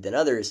scripted than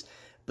others,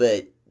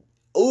 but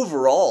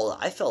overall,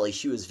 I felt like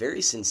she was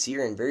very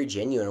sincere and very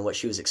genuine in what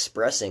she was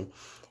expressing.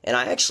 And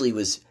I actually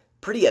was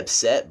pretty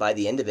upset by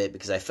the end of it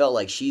because I felt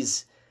like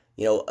she's,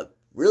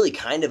 really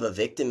kind of a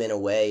victim in a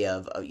way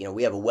of,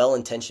 we have a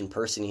well-intentioned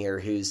person here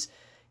who's,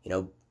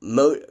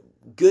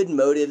 good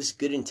motives,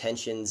 good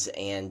intentions,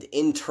 and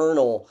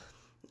internal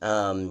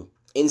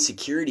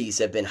insecurities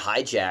have been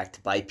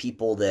hijacked by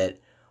people that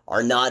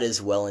are not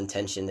as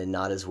well-intentioned and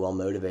not as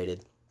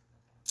well-motivated.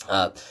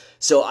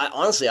 So I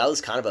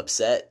was kind of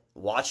upset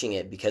watching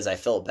it because I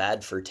felt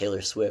bad for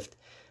Taylor Swift,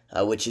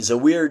 which is a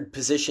weird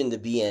position to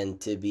be in,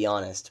 to be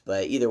honest.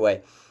 But either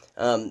way,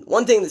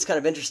 one thing that's kind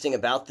of interesting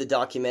about the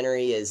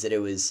documentary is that it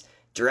was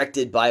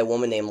directed by a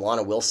woman named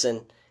Lana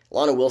Wilson.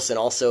 Lana Wilson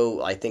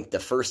also, I think the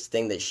first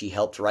thing that she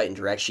helped write and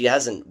direct, she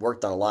hasn't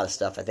worked on a lot of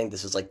stuff. I think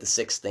this was like the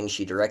sixth thing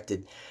she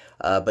directed.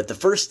 But the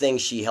first thing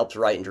she helped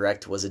write and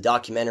direct was a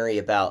documentary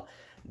about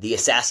the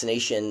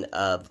assassination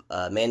of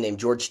a man named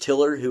George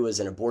Tiller, who was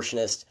an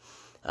abortionist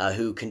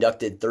who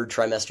conducted third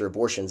trimester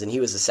abortions, and he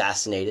was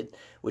assassinated,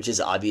 which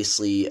is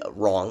obviously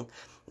wrong.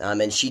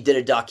 And she did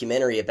a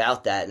documentary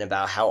about that and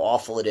about how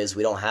awful it is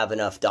we don't have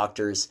enough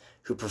doctors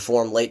who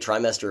perform late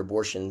trimester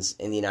abortions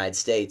in the United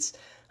States.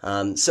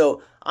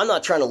 So I'm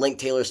not trying to link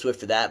Taylor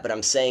Swift to that, but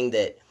I'm saying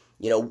that,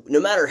 no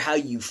matter how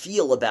you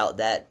feel about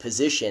that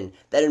position,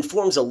 that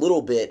informs a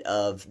little bit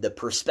of the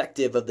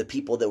perspective of the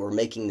people that were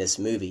making this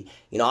movie.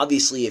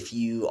 Obviously, if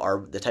you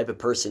are the type of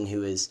person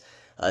who is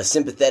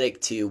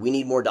sympathetic to we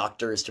need more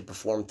doctors to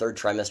perform third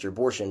trimester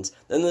abortions,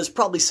 then there's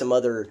probably some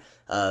other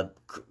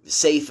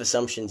safe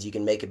assumptions you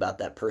can make about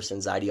that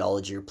person's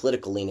ideology or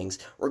political leanings,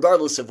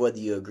 regardless of whether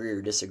you agree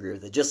or disagree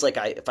with it. Just like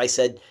if I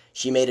said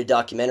she made a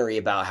documentary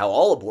about how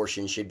all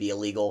abortion should be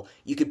illegal,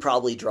 you could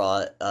probably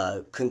draw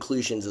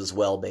conclusions as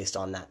well based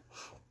on that.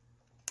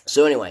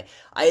 So anyway,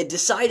 I had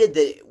decided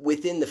that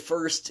within the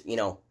first,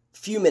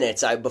 few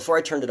minutes, before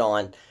I turned it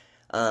on,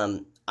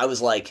 I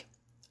was like,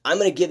 I'm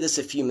going to give this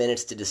a few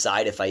minutes to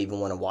decide if I even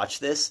want to watch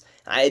this.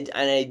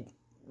 I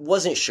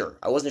wasn't sure.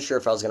 I wasn't sure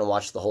if I was going to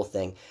watch the whole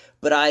thing.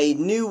 But I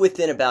knew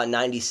within about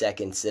 90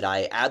 seconds that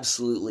I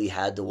absolutely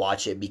had to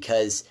watch it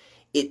because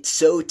it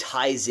so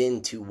ties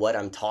into what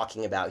I'm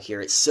talking about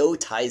here. It so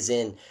ties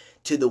in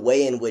to the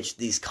way in which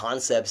these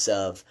concepts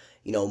of,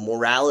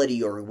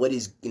 morality or what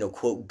is,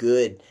 quote,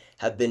 good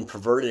have been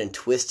perverted and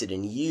twisted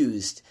and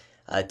used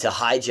to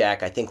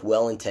hijack, I think,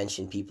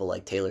 well-intentioned people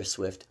like Taylor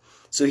Swift.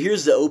 So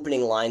here's the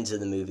opening lines of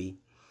the movie.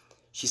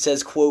 She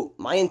says, quote,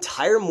 "My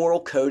entire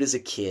moral code as a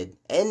kid,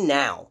 and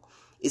now,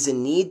 is a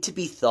need to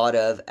be thought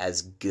of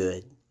as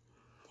good.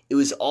 It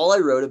was all I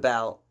wrote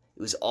about.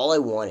 It was all I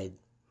wanted.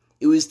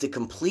 It was the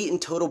complete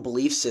and total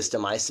belief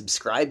system I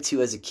subscribed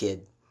to as a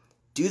kid.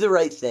 Do the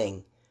right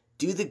thing.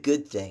 Do the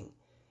good thing.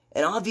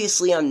 And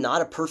obviously I'm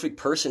not a perfect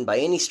person by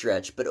any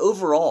stretch, but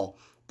overall,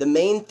 the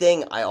main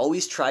thing I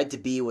always tried to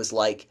be was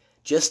like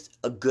just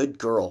a good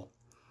girl.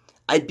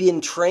 I'd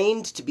been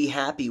trained to be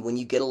happy when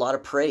you get a lot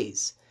of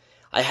praise.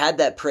 I had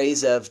that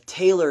praise of,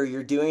 Taylor,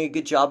 you're doing a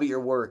good job at your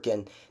work,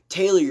 and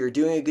Taylor, you're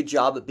doing a good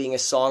job at being a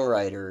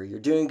songwriter, you're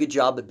doing a good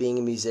job at being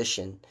a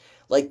musician.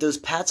 Like those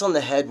pats on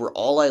the head were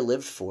all I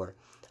lived for.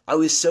 I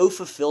was so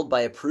fulfilled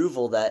by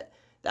approval that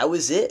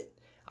was it.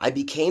 I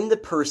became the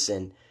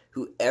person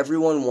who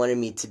everyone wanted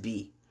me to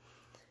be."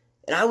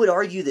 And I would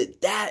argue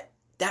that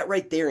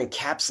right there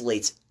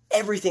encapsulates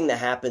everything that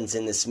happens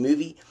in this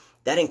movie.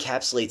 That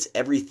encapsulates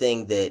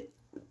everything that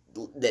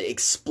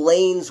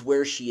explains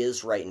where she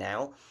is right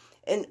now.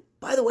 And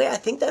by the way, I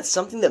think that's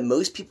something that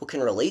most people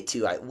can relate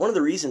to. One of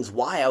the reasons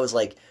why I was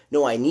like,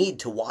 no, I need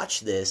to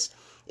watch this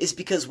is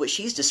because what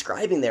she's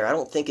describing there I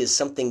don't think is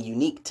something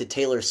unique to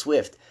Taylor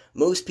Swift.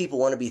 Most people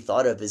want to be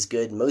thought of as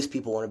good. Most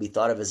people want to be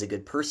thought of as a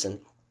good person.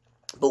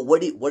 But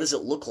what does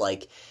it look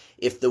like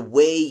if the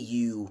way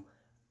you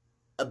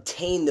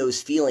obtain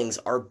those feelings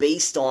are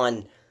based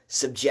on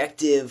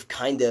subjective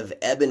kind of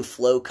ebb and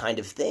flow kind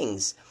of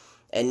things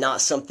and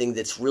not something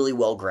that's really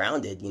well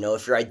grounded?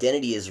 If your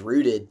identity is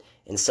rooted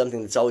in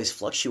something that's always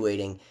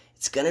fluctuating,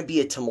 it's going to be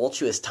a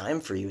tumultuous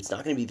time for you. It's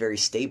not going to be very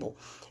stable.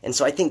 And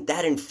so I think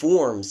that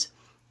informs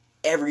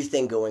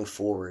everything going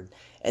forward.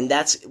 And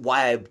that's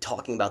why I'm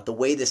talking about the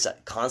way this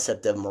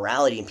concept of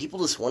morality, and people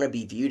just want to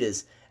be viewed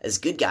as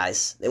good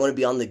guys. They want to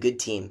be on the good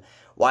team.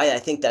 Why I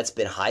think that's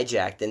been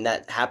hijacked, and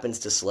that happens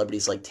to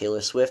celebrities like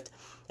Taylor Swift,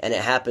 and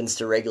it happens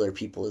to regular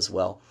people as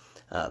well.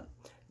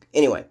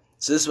 Anyway,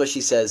 so this is what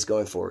she says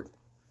going forward.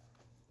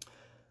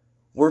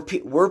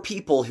 We're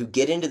people who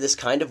get into this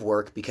kind of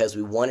work because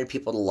we wanted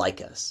people to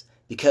like us,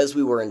 because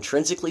we were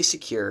intrinsically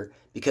secure,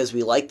 because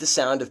we liked the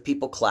sound of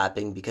people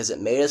clapping, because it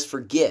made us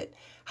forget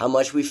how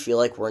much we feel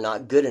like we're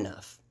not good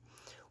enough.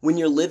 When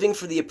you're living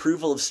for the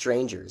approval of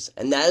strangers,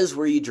 and that is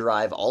where you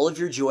derive all of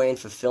your joy and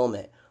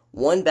fulfillment,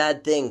 one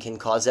bad thing can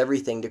cause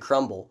everything to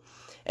crumble.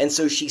 And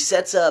so she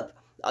sets up,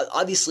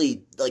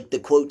 obviously, like the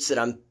quotes that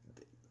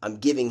I'm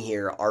giving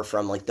here are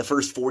from like the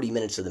first 40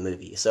 minutes of the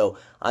movie. So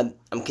I'm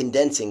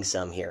condensing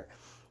some here.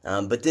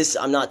 But this,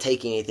 I'm not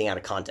taking anything out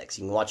of context.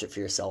 You can watch it for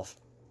yourself.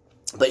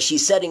 But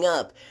she's setting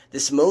up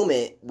this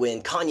moment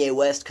when Kanye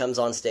West comes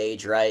on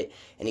stage, right?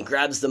 And he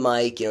grabs the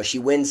mic. She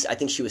wins. I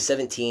think she was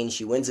 17.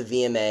 She wins a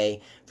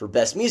VMA for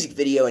Best Music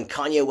Video. And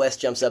Kanye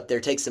West jumps up there,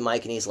 takes the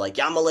mic, and he's like,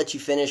 "Yeah, I'm going to let you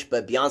finish,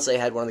 but Beyonce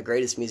had one of the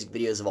greatest music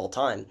videos of all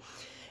time."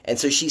 And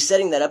so she's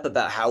setting that up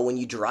about how when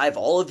you derive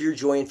all of your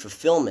joy and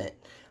fulfillment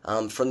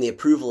from the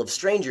approval of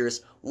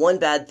strangers, one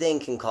bad thing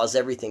can cause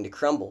everything to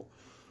crumble.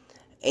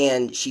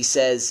 And she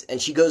says,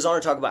 and she goes on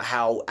to talk about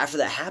how after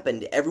that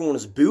happened, everyone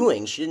was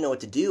booing. She didn't know what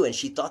to do, and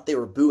she thought they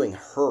were booing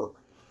her.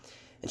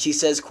 And she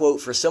says,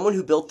 quote, "For someone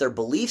who built their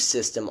belief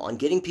system on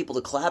getting people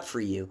to clap for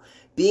you,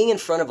 being in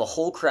front of a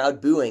whole crowd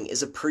booing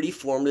is a pretty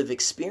formative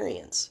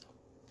experience."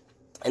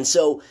 And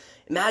so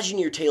imagine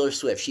you're Taylor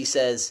Swift. She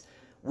says,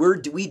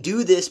 we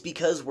do this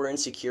because we're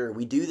insecure.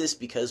 We do this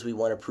because we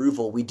want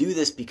approval. We do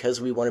this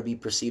because we want to be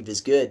perceived as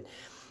good.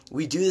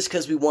 We do this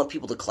because we want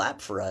people to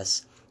clap for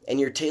us. And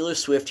you're Taylor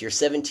Swift, you're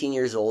 17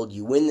 years old,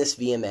 you win this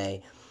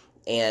VMA,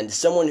 and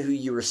someone who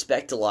you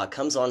respect a lot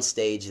comes on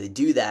stage, they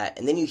do that,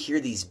 and then you hear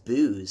these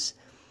boos.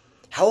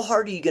 How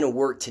hard are you going to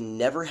work to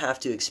never have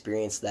to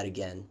experience that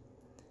again?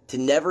 To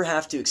never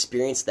have to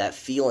experience that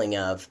feeling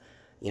of,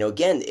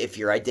 again, if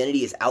your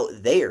identity is out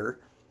there,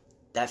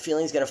 that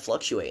feeling is going to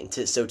fluctuate.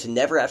 So to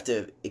never have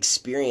to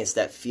experience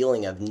that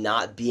feeling of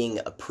not being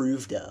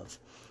approved of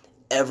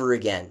ever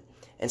again.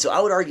 And so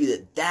I would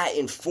argue that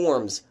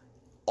informs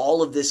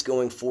all of this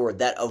going forward,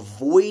 that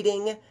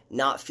avoiding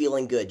not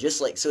feeling good,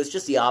 so it's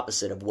just the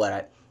opposite of what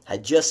I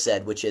had just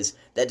said, which is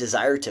that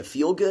desire to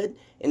feel good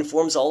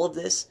informs all of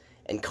this,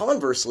 and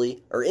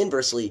conversely, or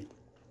inversely,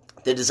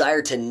 the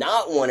desire to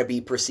not want to be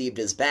perceived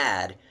as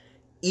bad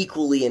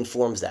equally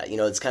informs that.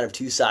 It's kind of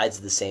two sides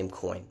of the same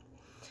coin.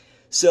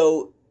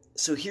 So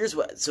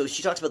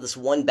she talks about this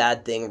one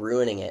bad thing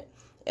ruining it,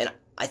 and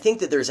I think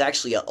that there's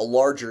actually a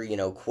larger,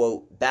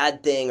 quote,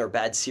 bad thing or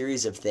bad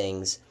series of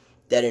things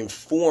that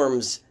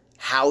informs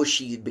how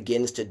she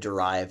begins to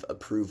derive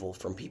approval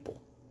from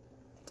people.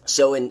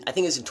 So I think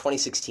it was in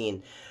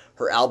 2016,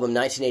 her album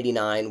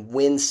 1989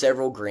 wins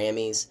several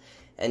Grammys,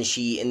 and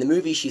in the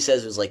movie she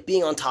says it was like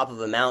being on top of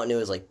a mountain, it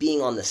was like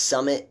being on the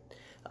summit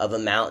of a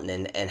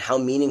mountain, and how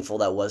meaningful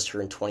that was to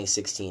her in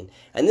 2016.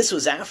 And this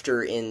was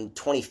after in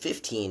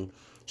 2015,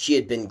 she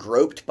had been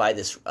groped by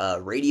this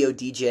radio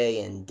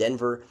DJ in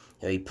Denver.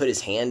 He put his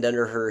hand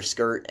under her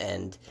skirt,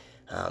 and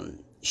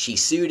she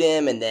sued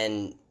him, and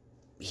then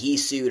he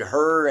sued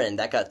her, and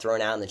that got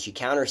thrown out, and then she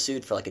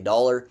countersued for like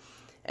 $1.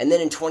 And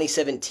then in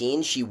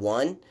 2017, she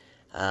won,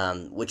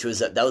 which was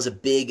that was an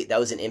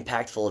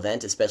impactful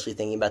event, especially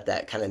thinking about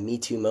that kind of Me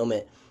Too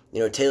moment.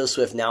 Taylor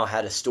Swift now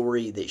had a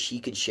story that she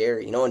could share.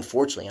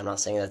 Unfortunately, I'm not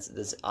saying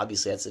that's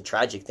obviously that's a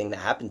tragic thing that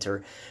happened to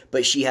her,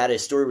 but she had a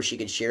story where she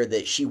could share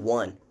that she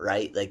won,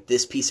 right? Like,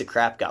 this piece of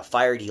crap got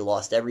fired, he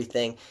lost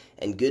everything,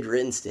 and good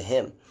riddance to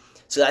him.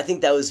 So I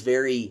think that was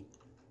very,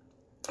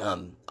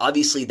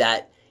 obviously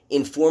that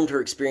informed her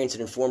experience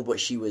and informed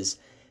what she was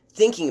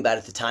thinking about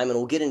at the time, and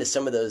we'll get into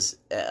some of those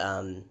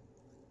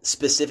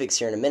specifics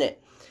here in a minute.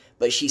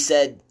 But she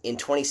said in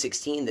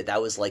 2016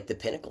 that was like the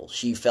pinnacle.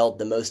 She felt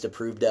the most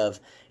approved of.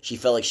 She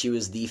felt like she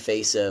was the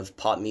face of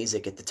pop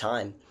music at the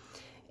time.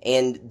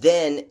 And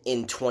then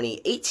in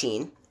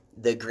 2018,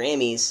 the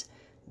Grammys,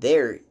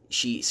 that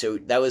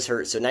was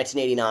her, so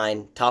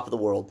 1989, top of the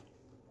world.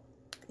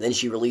 Then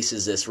she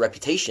releases this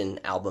Reputation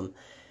album,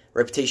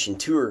 Reputation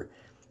Tour,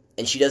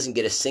 and she doesn't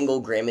get a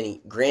single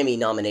Grammy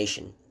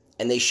nomination.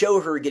 And they show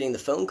her getting the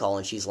phone call,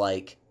 and she's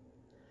like,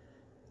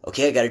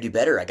 okay, I got to do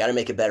better. I got to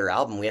make a better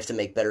album. We have to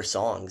make better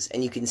songs.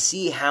 And you can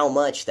see how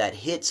much that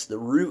hits the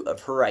root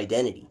of her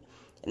identity.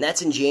 And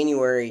that's in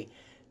January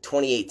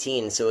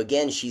 2018. So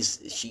again,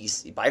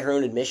 she's by her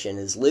own admission,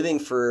 is living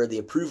for the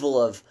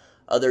approval of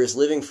others,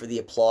 living for the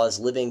applause,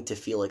 living to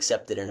feel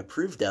accepted and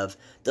approved of.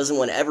 Doesn't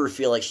want to ever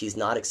feel like she's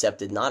not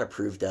accepted, not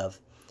approved of.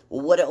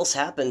 Well, what else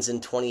happens in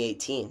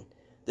 2018?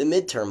 The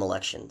midterm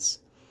elections.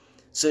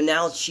 So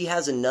now she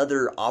has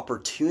another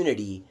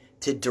opportunity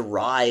to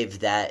derive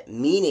that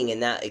meaning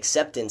and that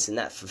acceptance and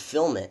that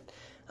fulfillment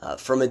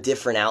from a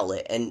different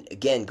outlet. And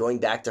again, going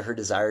back to her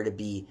desire to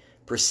be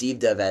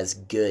perceived of as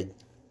good.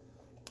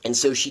 And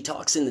so she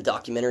talks in the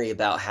documentary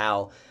about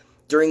how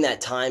during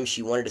that time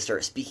she wanted to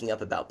start speaking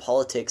up about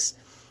politics,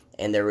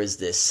 and there was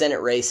this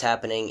Senate race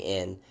happening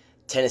in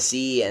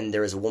Tennessee, and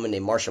there was a woman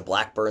named Marsha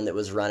Blackburn that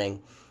was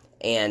running.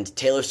 And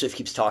Taylor Swift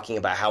keeps talking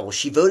about how, well,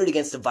 she voted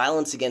against the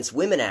Violence Against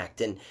Women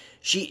Act, and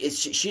she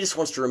just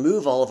wants to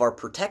remove all of our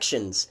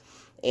protections.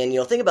 And,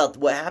 think about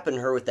what happened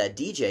to her with that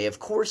DJ. Of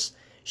course,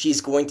 she's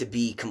going to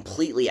be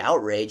completely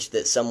outraged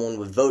that someone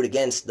would vote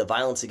against the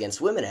Violence Against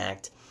Women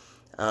Act.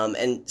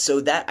 And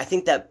so I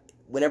think that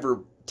whenever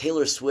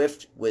Taylor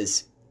Swift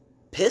was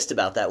pissed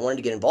about that, wanted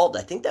to get involved,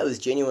 I think that was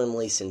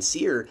genuinely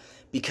sincere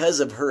because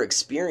of her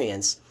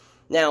experience.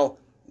 Now,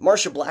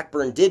 Marsha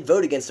Blackburn did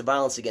vote against the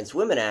Violence Against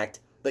Women Act,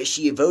 but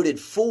she voted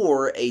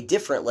for a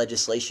different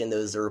legislation that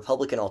was the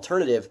Republican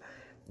alternative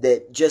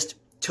that just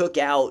took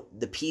out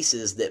the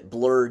pieces that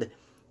blurred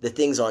the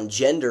things on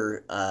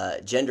gender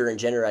and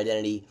gender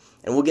identity,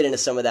 and we'll get into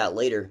some of that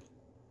later.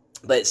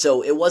 But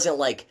so it wasn't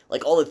like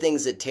all the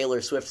things that Taylor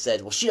Swift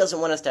said, well, she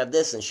doesn't want us to have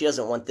this, and she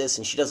doesn't want this,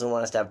 and she doesn't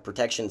want us to have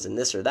protections in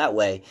this or that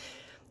way.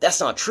 That's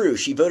not true.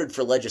 She voted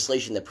for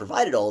legislation that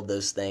provided all of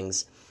those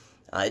things.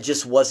 It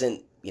just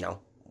wasn't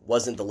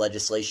the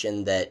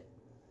legislation that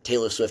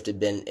Taylor Swift had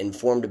been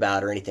informed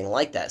about or anything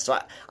like that. So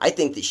I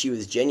think that she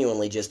was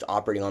genuinely just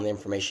operating on the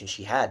information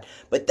she had.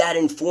 But that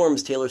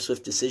informs Taylor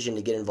Swift's decision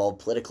to get involved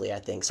politically, I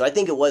think. So I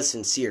think it was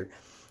sincere.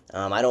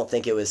 I don't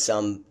think it was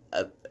some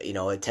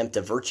attempt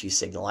to virtue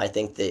signal. I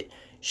think that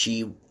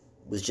she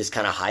was just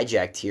kind of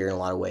hijacked here in a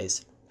lot of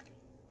ways.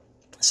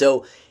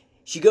 So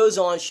she goes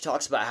on, she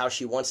talks about how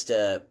she wants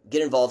to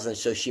get involved, and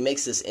so she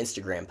makes this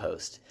Instagram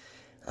post.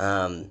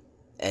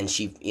 And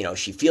she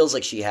feels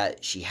like she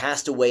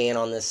has to weigh in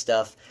on this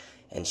stuff.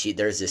 And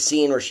there's this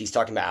scene where she's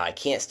talking about how I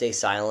can't stay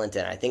silent,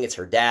 and I think it's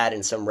her dad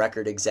and some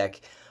record exec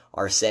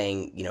are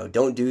saying,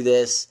 don't do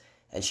this.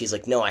 And she's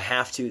like, no, I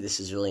have to. This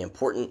is really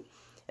important.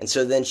 And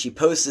so then she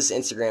posts this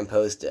Instagram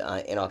post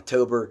in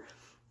October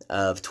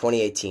of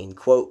 2018.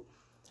 Quote,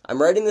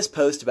 I'm writing this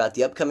post about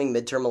the upcoming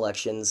midterm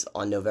elections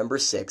on November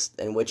 6th,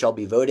 in which I'll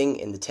be voting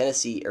in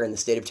the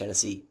state of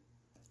Tennessee.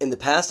 In the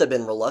past, I've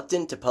been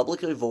reluctant to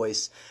publicly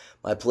voice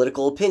my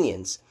political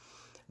opinions,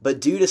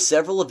 but due to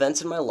several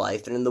events in my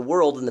life and in the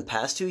world in the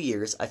past 2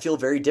 years, I feel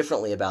very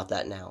differently about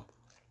that now.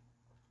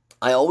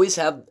 I always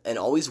have and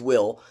always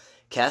will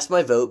cast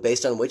my vote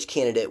based on which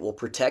candidate will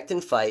protect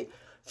and fight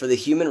for the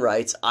human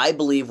rights I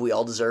believe we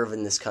all deserve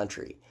in this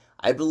country.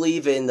 I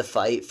believe in the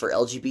fight for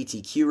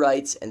LGBTQ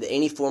rights, and that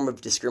any form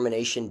of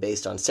discrimination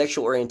based on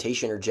sexual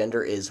orientation or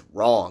gender is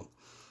wrong.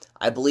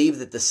 I believe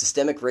that the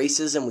systemic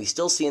racism we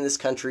still see in this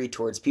country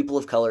towards people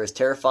of color is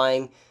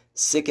terrifying,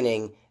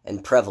 sickening,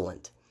 and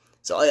prevalent.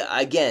 So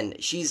again,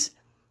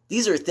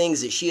 these are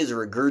things that she is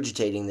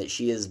regurgitating, that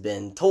she has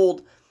been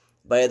told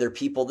by other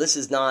people. This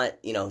is not,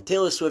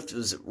 Taylor Swift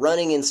was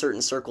running in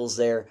certain circles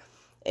there,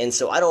 and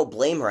so I don't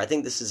blame her. I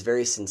think this is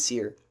very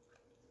sincere.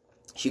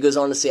 She goes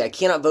on to say, I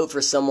cannot vote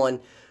for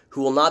someone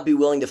who will not be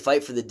willing to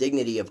fight for the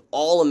dignity of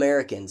all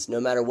Americans, no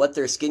matter what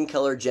their skin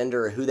color,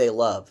 gender, or who they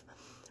love.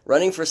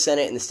 running for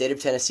Senate in the state of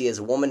Tennessee is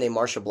a woman named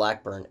Marsha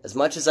Blackburn. As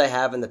much as I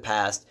have in the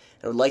past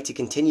and would like to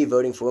continue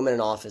voting for women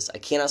in office, I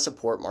cannot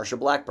support Marsha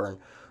Blackburn.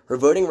 Her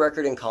voting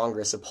record in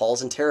Congress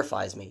appalls and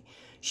terrifies me.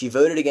 She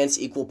voted against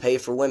equal pay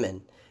for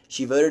women.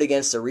 She voted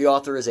against the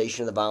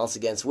reauthorization of the Violence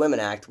Against Women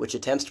Act, which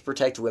attempts to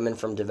protect women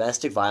from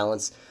domestic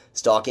violence,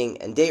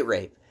 stalking, and date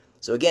rape.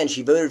 So again,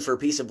 she voted for a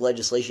piece of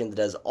legislation that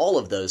does all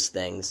of those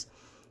things.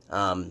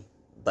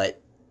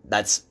 But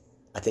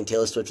I think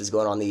Taylor Swift is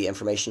going on the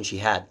information she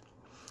had.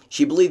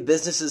 She believed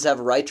businesses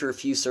have a right to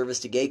refuse service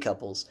to gay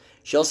couples.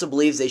 She also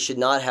believes they should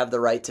not have the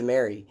right to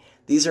marry.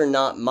 These are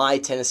not my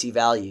Tennessee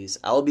values.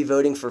 I will be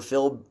voting for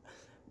Phil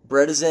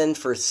Bredesen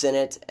for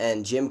Senate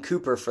and Jim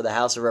Cooper for the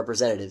House of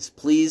Representatives.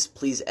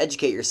 Please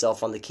educate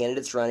yourself on the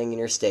candidates running in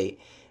your state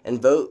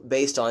and vote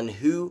based on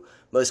who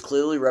most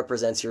clearly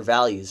represents your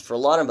values. For a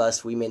lot of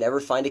us, we may never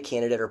find a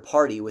candidate or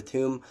party with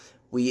whom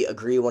we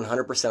agree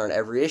 100% on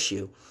every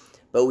issue,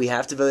 but we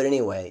have to vote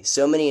anyway.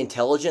 So many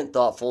intelligent,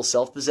 thoughtful,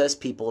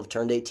 self-possessed people have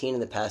turned 18 in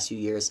the past few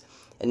years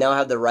and now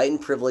have the right and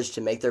privilege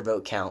to make their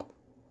vote count.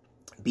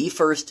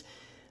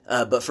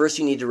 But first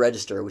you need to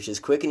register, which is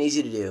quick and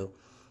easy to do.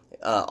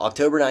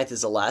 October 9th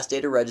is the last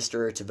day to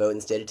register to vote in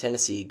the state of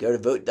Tennessee. Go to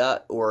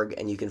vote.org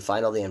and you can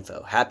find all the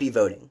info. Happy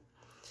voting.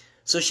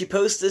 So she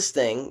posts this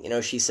thing,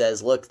 she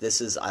says, look,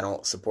 I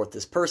don't support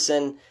this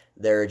person.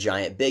 They're a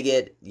giant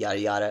bigot, yada,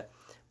 yada.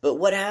 But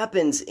what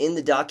happens in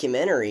the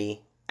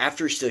documentary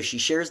so she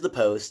shares the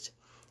post,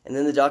 and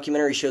then the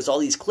documentary shows all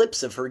these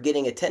clips of her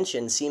getting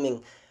attention,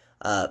 seeming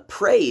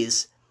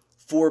praise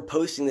for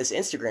posting this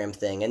Instagram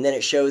thing. And then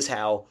it shows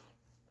how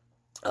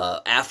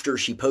after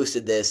she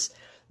posted this,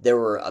 there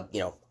were a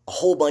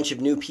whole bunch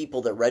of new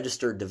people that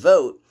registered to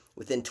vote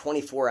within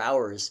 24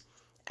 hours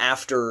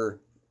after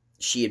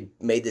she had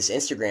made this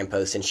Instagram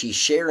post, and she's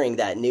sharing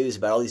that news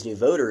about all these new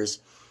voters,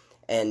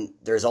 and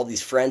there's all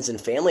these friends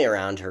and family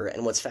around her.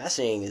 And what's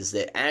fascinating is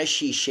that as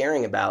she's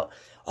sharing about,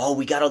 oh,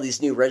 we got all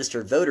these new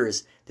registered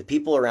voters, the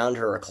people around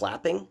her are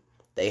clapping,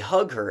 they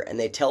hug her, and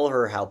they tell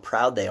her how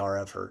proud they are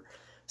of her.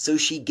 So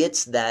she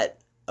gets that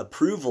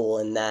approval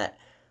and that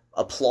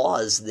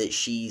applause that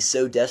she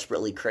so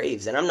desperately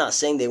craves. And I'm not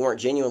saying they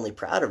weren't genuinely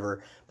proud of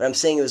her, but I'm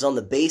saying it was on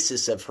the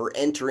basis of her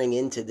entering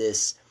into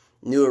this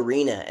new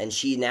arena, and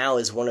she now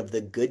is one of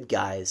the good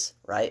guys,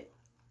 right?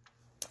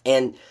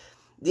 And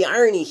the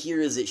irony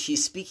here is that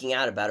she's speaking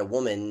out about a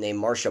woman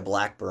named Marsha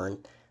Blackburn,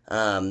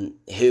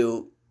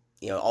 who,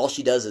 all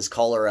she does is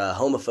call her a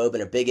homophobe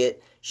and a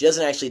bigot. She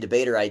doesn't actually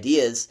debate her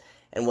ideas.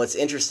 And what's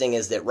interesting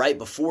is that right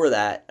before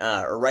that,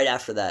 or right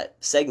after that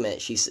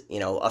segment, she's,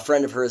 a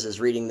friend of hers is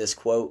reading this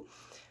quote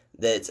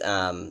that,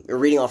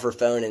 reading off her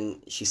phone,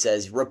 and she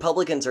says,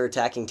 Republicans are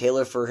attacking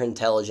Taylor for her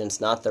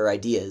intelligence, not her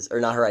ideas.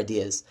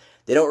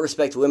 They don't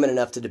respect women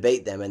enough to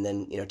debate them. And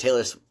then,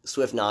 Taylor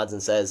Swift nods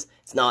and says,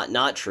 it's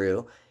not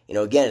true.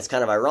 Again, it's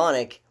kind of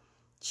ironic.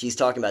 She's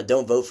talking about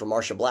don't vote for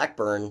Marsha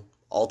Blackburn.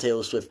 All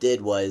Taylor Swift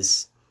did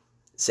was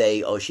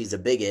say, oh, she's a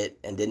bigot,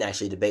 and didn't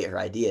actually debate her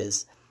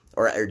ideas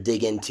or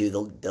dig into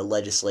the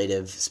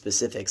legislative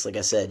specifics. Like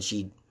I said,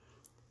 she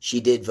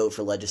did vote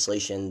for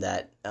legislation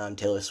that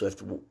Taylor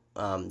Swift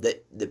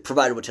that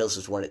provided what Taylor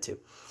Swift wanted to.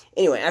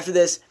 Anyway, after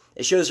this,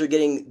 it shows her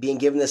being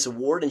given this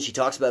award, and she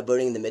talks about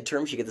voting in the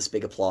midterm. She gets this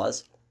big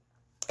applause.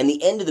 And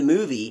the end of the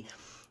movie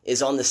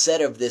is on the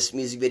set of this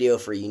music video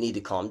for You Need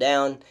to Calm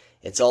Down.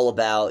 It's all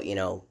about,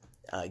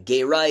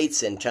 gay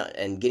rights and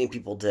getting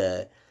people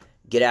to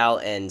get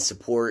out and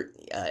support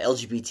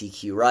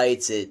LGBTQ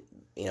rights. It,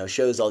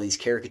 shows all these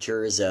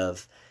caricatures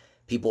of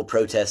people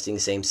protesting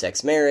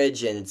same-sex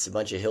marriage, and it's a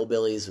bunch of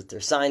hillbillies with their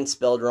signs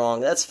spelled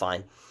wrong. That's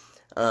fine.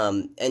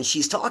 And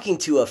she's talking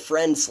to a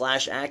friend /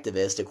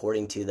 activist,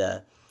 according to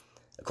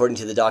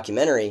the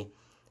documentary,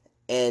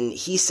 and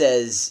he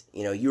says,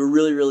 you were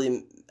really,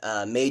 really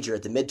major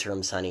at the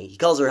midterms, honey. He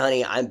calls her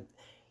honey.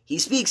 He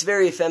speaks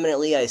very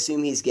effeminately. I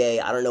assume he's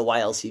gay. I don't know why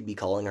else he'd be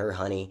calling her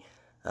honey.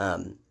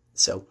 And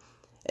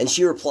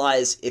she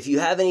replies, if you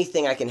have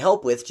anything I can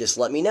help with, just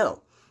let me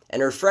know.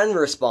 And her friend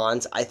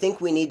responds, I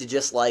think we need to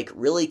just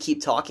really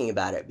keep talking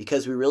about it,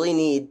 because we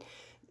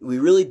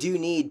really do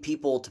need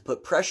people to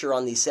put pressure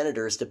on these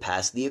senators to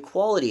pass the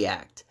Equality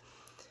Act.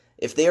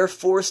 If they are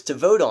forced to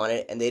vote on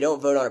it and they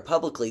don't vote on it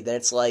publicly, then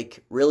it's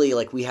really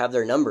we have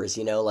their numbers,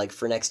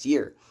 for next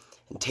year.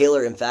 And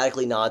Taylor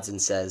emphatically nods and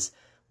says,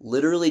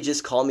 literally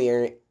just call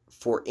me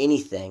for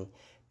anything,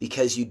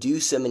 because you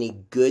do so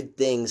many good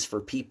things for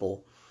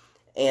people.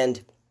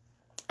 And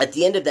at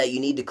the end of that You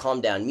Need to Calm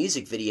Down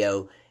music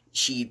video,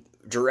 she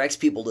directs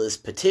people to this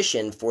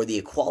petition for the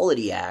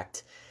Equality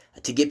Act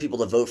to get people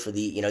to vote for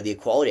the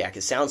Equality Act.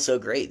 It sounds so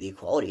great, the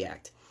Equality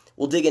Act.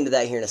 We'll dig into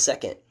that here in a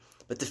second.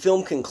 But the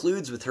film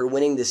concludes with her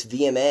winning this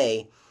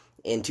VMA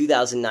in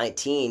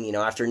 2019,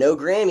 after no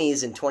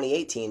Grammys in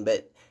 2018,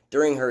 but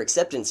during her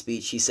acceptance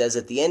speech, she says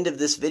at the end of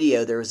this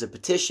video there was a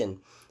petition,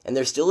 and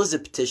there still is a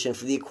petition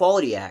for the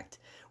Equality Act,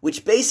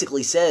 which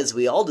basically says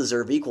we all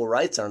deserve equal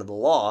rights under the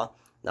law.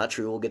 Not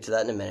true, we'll get to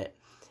that in a minute.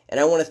 And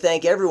I want to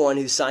thank everyone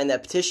who signed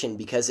that petition,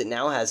 because it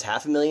now has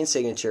 500,000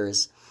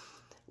 signatures,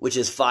 which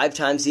is 5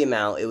 times the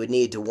amount it would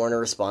need to warrant a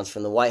response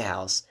from the White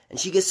House. And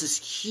she gets this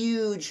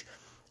huge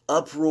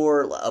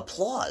uproar,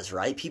 applause,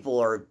 right? People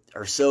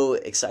are so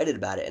excited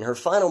about it. And her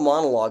final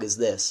monologue is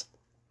this: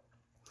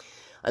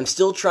 I'm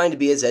still trying to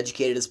be as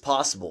educated as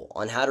possible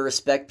on how to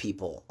respect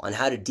people, on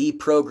how to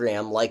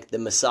deprogram like the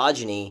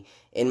misogyny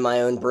in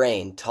my own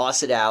brain,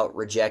 toss it out,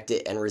 reject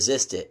it, and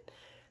resist it.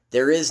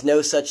 There is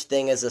no such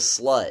thing as a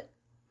slut.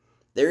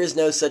 There is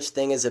no such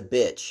thing as a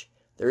bitch.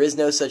 There is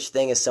no such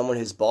thing as someone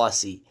who's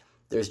bossy.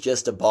 There's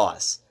just a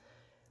boss.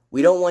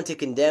 We don't want to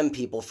condemn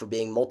people for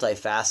being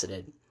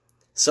multifaceted.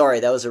 Sorry,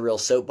 that was a real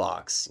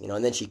soapbox.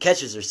 And then she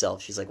catches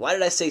herself. She's like, why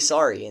did I say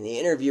sorry? And the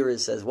interviewer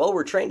says, well,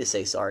 we're trained to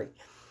say sorry.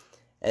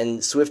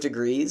 And Swift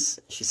agrees.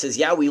 She says,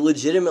 yeah, we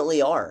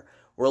legitimately are.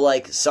 We're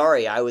like,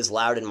 sorry, I was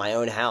loud in my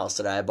own house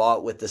that I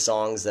bought with the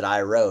songs that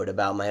I wrote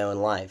about my own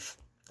life.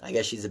 I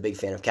guess she's a big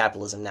fan of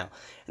capitalism now.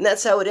 And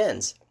that's how it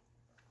ends.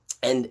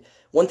 And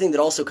one thing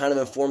that also kind of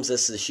informs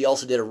this is she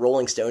also did a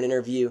Rolling Stone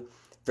interview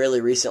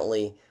fairly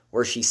recently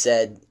where she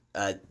said,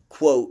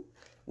 quote,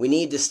 we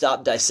need to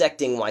stop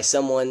dissecting why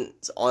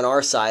someone's on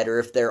our side, or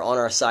if they're on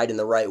our side in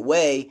the right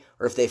way,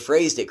 or if they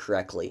phrased it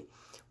correctly.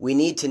 We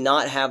need to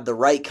not have the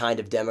right kind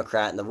of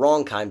Democrat and the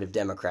wrong kind of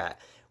Democrat.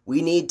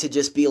 We need to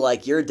just be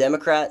like, you're a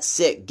Democrat?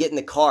 Sick, get in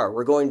the car,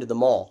 we're going to the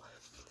mall.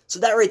 So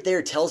that right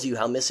there tells you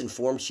how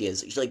misinformed she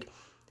is. She's like,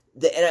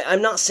 and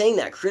I'm not saying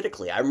that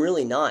critically, I'm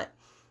really not.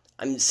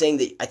 I'm saying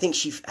that I think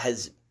she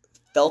has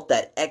felt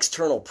that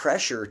external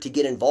pressure to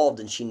get involved,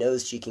 and she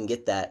knows she can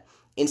get that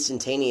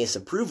instantaneous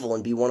approval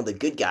and be one of the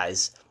good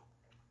guys.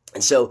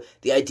 And so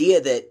the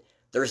idea that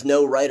there's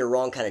no right or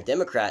wrong kind of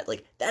Democrat,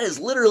 like that is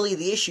literally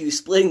the issue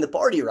splitting the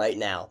party right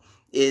now,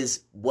 is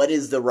what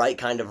is the right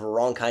kind of or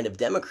wrong kind of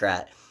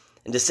Democrat.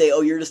 And to say,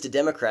 oh, you're just a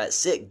Democrat,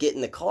 sick, get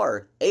in the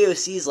car.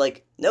 AOC is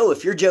like, no,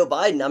 if you're Joe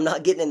Biden, I'm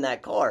not getting in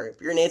that car.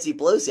 If you're Nancy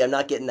Pelosi, I'm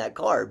not getting in that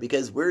car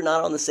because we're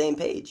not on the same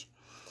page.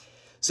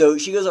 So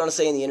she goes on to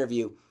say in the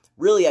interview,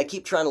 really, I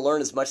keep trying to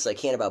learn as much as I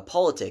can about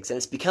politics, and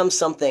it's become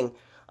something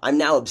I'm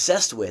now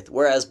obsessed with,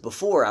 whereas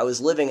before I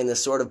was living in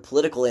this sort of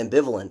political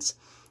ambivalence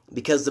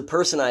because the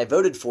person I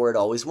voted for had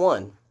always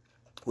won.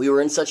 We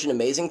were in such an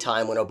amazing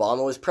time when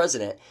Obama was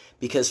president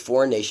because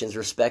foreign nations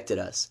respected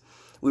us.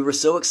 We were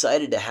so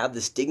excited to have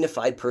this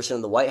dignified person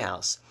in the White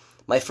House.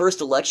 My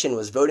first election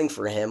was voting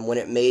for him when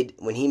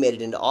he made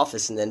it into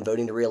office and then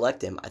voting to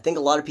re-elect him. I think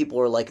a lot of people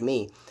were like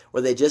me,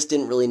 where they just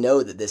didn't really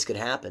know that this could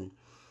happen.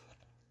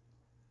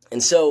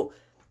 And so,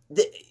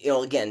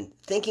 again,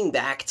 thinking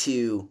back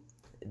to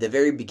the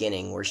very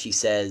beginning where she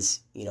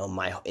says,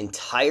 my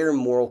entire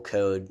moral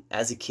code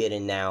as a kid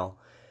and now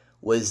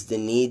was the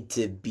need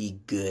to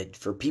be good,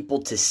 for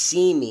people to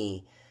see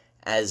me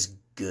as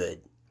good.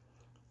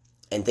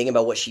 And think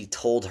about what she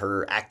told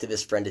her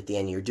activist friend at the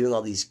end. You're doing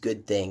all these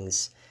good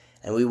things,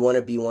 and we want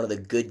to be one of the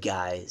good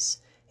guys.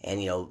 And,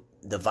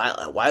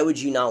 why would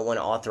you not want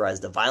to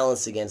authorize the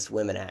Violence Against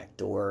Women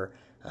Act or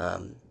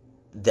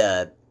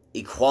the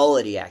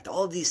Equality Act?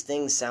 All of these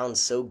things sound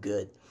so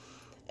good.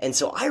 And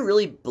so I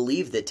really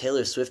believe that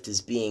Taylor Swift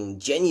is being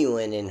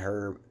genuine in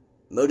her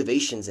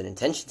motivations and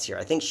intentions here.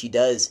 I think she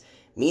does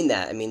mean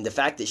that. I mean, the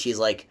fact that she's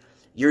like,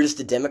 you're just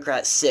a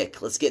Democrat,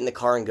 sick, let's get in the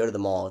car and go to the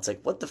mall. It's like,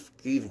 what the f***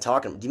 are you even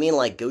talking about? Do you mean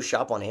like go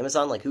shop on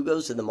Amazon? Like, who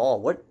goes to the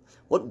mall? What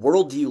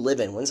world do you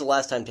live in? When's the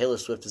last time Taylor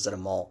Swift was at a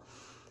mall?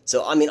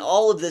 So, I mean,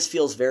 all of this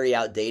feels very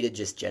outdated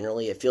just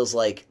generally. It feels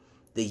like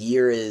the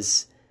year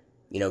is,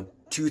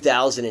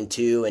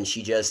 2002 and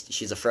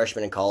she's a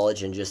freshman in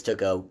college and just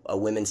took a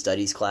women's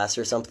studies class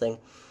or something.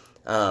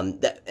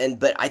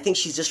 But I think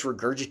she's just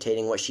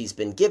regurgitating what she's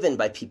been given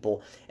by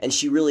people, and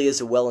she really is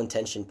a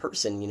well-intentioned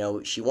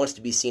person. She wants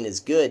to be seen as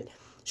good.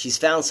 She's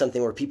found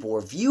something where people will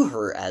view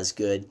her as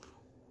good,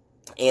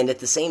 and at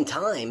the same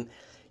time,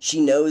 she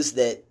knows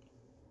that,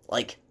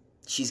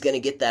 she's going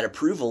to get that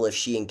approval if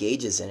she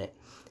engages in it.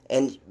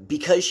 And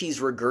because she's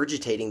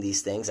regurgitating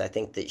these things, I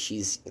think that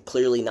she's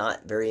clearly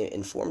not very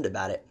informed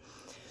about it.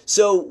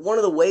 So one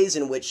of the ways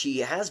in which she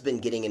has been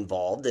getting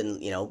involved and,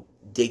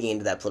 digging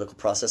into that political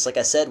process, like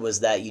I said, was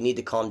that You Need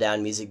to Calm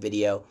Down music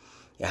video.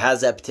 It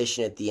has that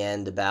petition at the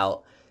end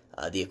about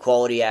the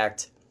Equality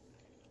Act.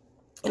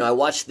 I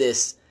watched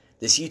this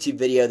YouTube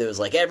video that was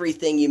like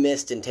everything you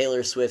missed in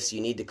Taylor Swift's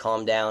You Need to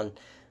Calm Down.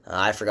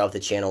 I forgot what the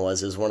channel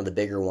was. It was one of the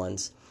bigger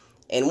ones.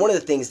 And one of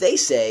the things they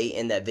say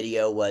in that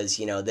video was,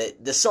 that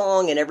the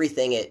song and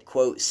everything, it,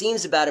 quote,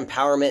 seems about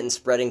empowerment and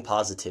spreading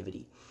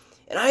positivity.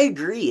 And I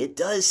agree, it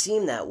does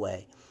seem that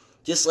way.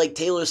 Just like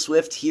Taylor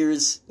Swift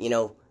hears,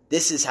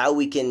 this is how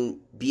we can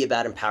be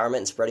about empowerment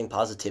and spreading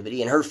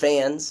positivity, and her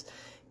fans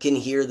can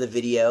hear the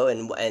video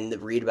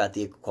and read about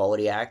the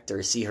Equality Act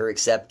or see her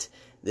accept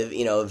the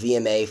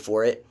VMA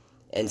for it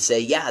and say,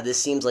 yeah,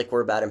 this seems like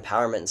we're about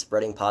empowerment and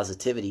spreading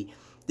positivity.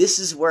 This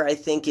is where I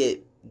think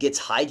it gets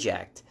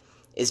hijacked,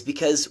 is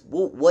because,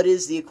 well, what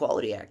is the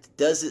Equality Act?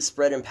 Does it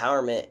spread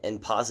empowerment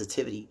and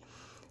positivity?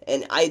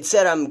 And I had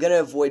said I'm going to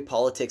avoid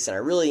politics, and I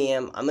really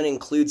am. I'm going to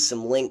include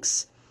some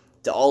links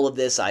to all of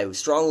this I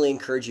strongly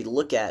encourage you to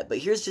look at. But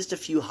here's just a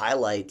few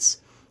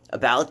highlights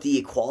about the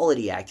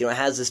Equality Act. It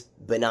has this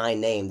benign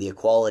name, the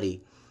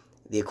Equality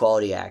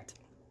Act.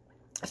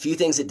 A few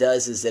things it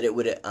does is that it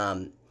would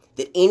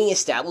that any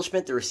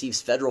establishment that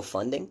receives federal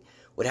funding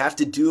would have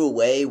to do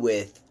away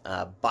with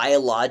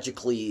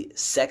biologically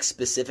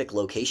sex-specific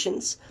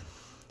locations.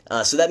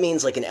 So that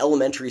means like an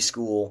elementary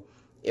school,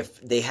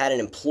 if they had an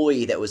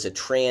employee that was a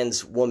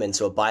trans woman,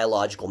 so a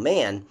biological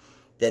man,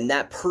 then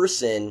that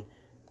person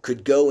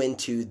could go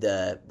into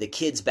the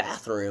kid's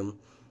bathroom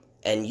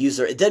and use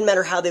their, it doesn't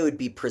matter how they would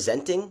be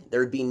presenting, there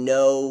would be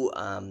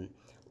no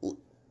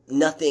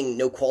nothing,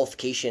 no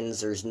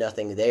qualifications, there's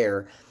nothing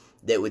there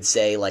that would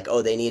say like,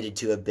 oh, they needed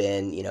to have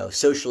been,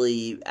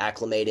 socially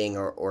acclimating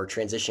or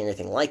transitioning or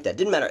anything like that.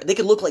 Didn't matter. They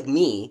could look like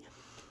me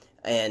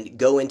and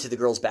go into the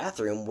girl's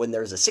bathroom when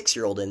there's a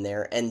 6-year-old in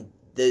there, and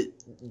the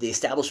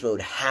establishment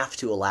would have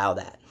to allow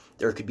that.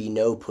 There could be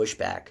no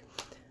pushback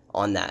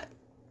on that.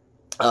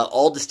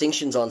 All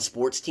distinctions on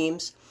sports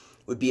teams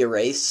would be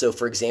erased. So,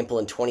 for example,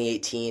 in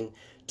 2018,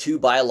 2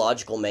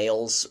 biological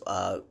males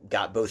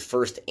got both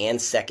first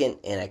and second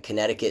in a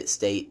Connecticut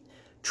state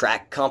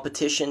track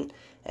competition,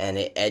 and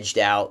it edged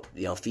out,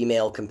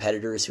 female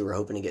competitors who were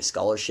hoping to get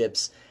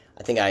scholarships.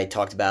 I think I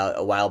talked about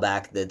a while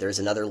back that there's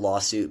another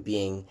lawsuit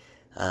being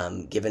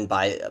given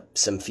by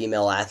some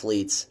female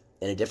athletes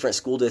in a different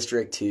school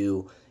district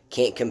who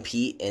can't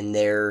compete in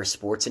their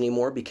sports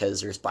anymore because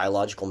there's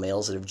biological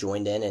males that have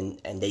joined in,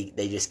 and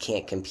they just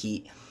can't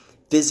compete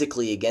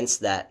physically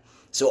against that.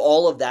 So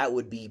all of that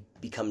would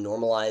become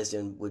normalized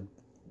and would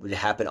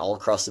happen all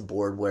across the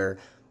board, where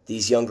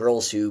these young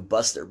girls who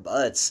bust their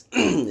butts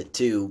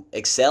to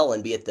excel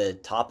and be at the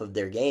top of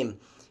their game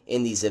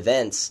in these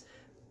events,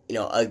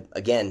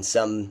 again,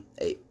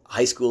 a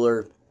high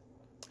schooler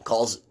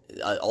calls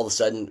all of a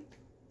sudden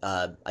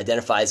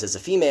identifies as a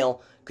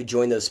female, could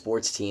join those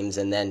sports teams,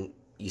 and then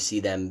you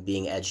see them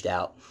being edged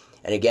out.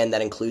 And again,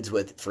 that includes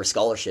for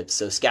scholarships.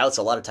 So scouts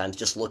a lot of times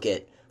just look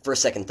at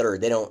first, second,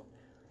 third. They don't,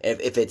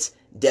 if it's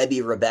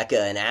Debbie,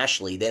 Rebecca, and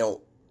Ashley, they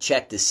don't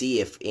check to see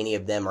if any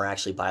of them are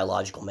actually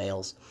biological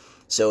males.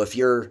 So if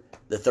you're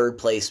the third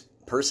place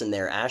person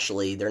there,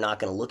 Ashley, they're not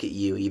going to look at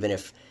you, even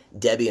if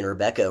Debbie and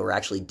Rebecca were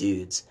actually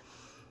dudes.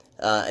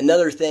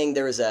 Another thing,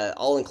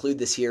 I'll include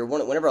this here.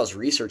 Whenever I was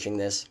researching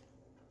this,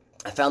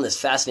 I found this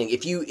fascinating.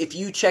 If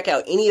you check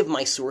out any of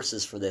my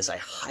sources for this, I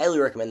highly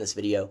recommend this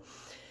video.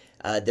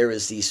 There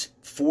was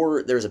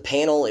a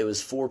panel. It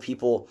was 4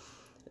 people.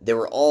 They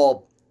were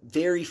all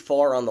very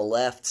far on the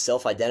left,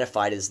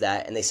 self-identified as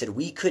that, and they said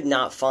we could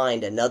not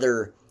find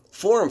another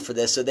forum for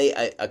this. So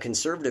a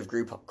conservative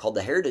group called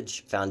the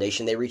Heritage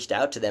Foundation, they reached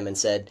out to them and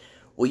said,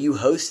 will you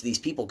host these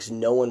people, because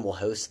no one will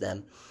host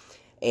them.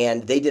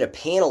 And they did a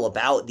panel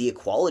about the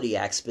Equality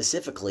Act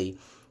specifically.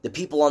 The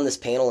people on this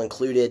panel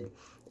included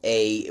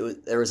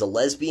there was a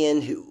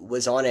lesbian who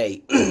was on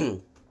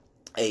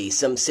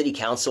some city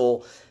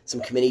council,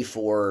 some committee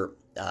for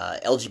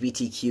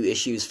LGBTQ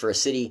issues for a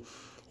city,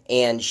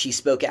 and she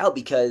spoke out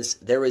because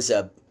there was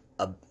a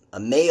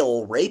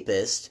male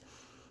rapist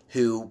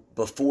who,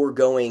 before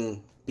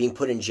being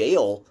put in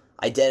jail,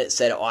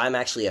 said, oh, I'm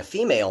actually a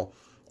female.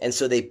 And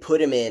so they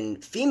put him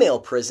in female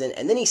prison,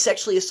 and then he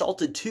sexually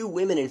assaulted 2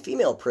 women in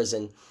female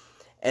prison.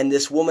 And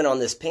this woman on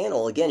this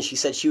panel, again, she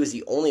said she was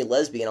the only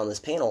lesbian on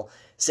this panel,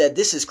 said,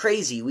 this is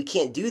crazy, we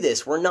can't do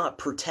this, we're not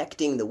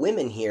protecting the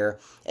women here.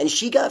 And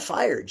she got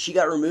fired. She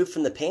got removed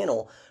from the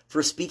panel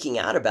for speaking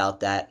out about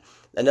that.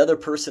 Another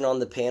person on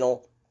the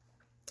panel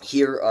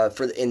here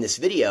in this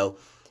video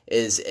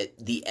is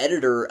the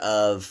editor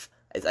of,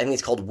 I think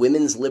it's called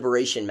Women's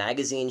Liberation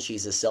Magazine.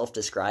 She's a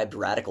self-described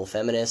radical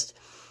feminist.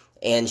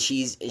 And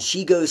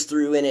she goes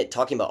through in it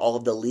talking about all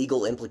of the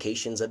legal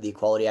implications of the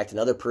Equality Act.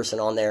 Another person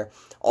on there,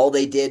 all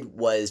they did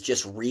was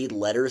just read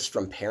letters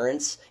from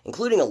parents,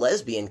 including a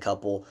lesbian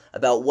couple,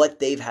 about what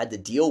they've had to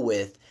deal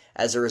with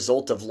as a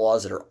result of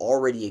laws that are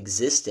already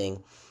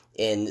existing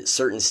in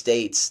certain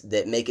states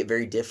that make it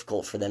very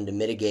difficult for them to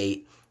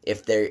mitigate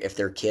if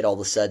their kid all of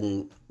a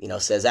sudden,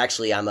 says,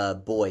 actually, I'm a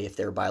boy, if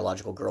they're a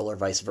biological girl, or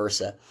vice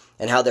versa.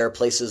 And how there are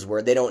places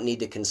where they don't need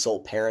to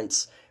consult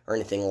parents or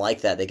anything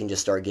like that. They can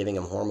just start giving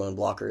them hormone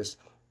blockers.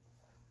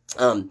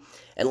 And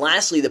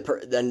lastly,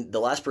 the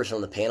last person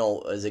on the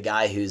panel is a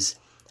guy who's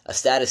a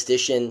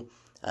statistician,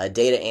 a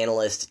data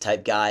analyst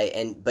type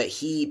guy, but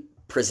he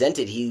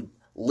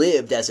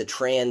lived as a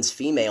trans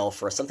female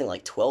for something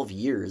like 12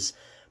 years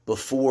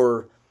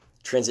before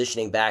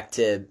transitioning back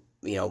to,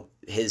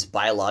 his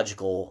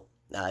biological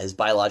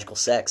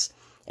sex.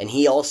 And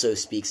he also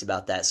speaks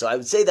about that. So I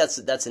would say that's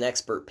an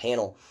expert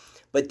panel.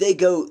 But they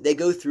go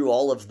through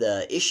all of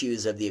the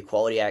issues of the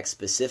Equality Act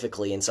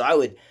specifically, and so I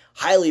would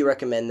highly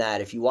recommend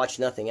that. If you watch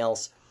nothing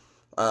else,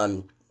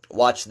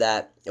 watch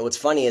that. And what's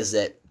funny is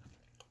that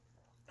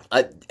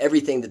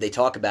everything that they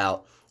talk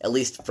about, at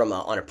least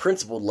on a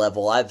principled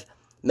level, I've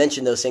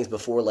mentioned those things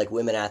before, like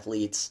women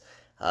athletes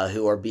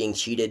who are being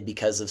cheated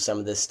because of some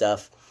of this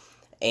stuff.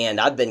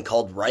 And I've been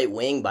called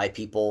right-wing by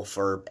people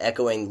for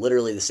echoing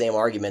literally the same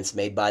arguments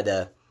made by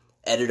the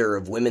editor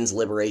of Women's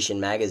Liberation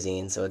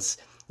Magazine. So it's,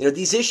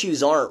 these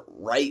issues aren't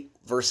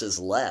versus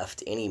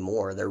left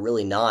anymore. They're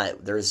really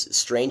not. There's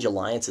strange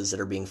alliances that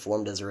are being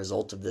formed as a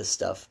result of this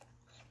stuff.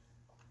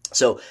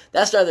 So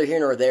that's neither here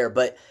nor there,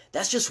 but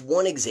that's just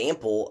one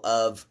example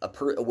of a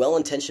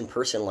well-intentioned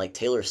person like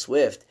Taylor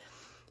Swift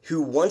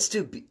who wants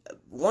to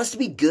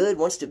be good,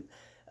 wants to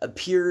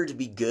appear to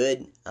be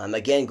good.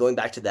 Again, going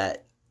back to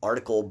that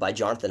article by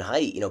Jonathan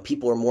Haidt,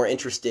 people are more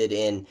interested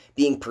in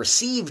being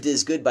perceived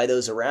as good by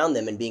those around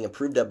them and being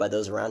approved of by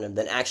those around them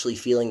than actually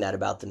feeling that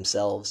about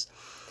themselves.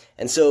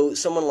 And so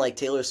someone like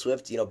Taylor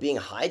Swift, being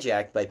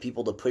hijacked by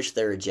people to push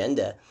their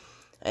agenda,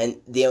 and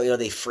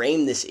they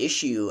frame this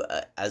issue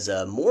as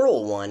a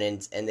moral one,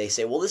 and they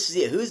say, well, this is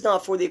it. Who's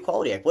not for the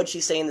Equality Act? What'd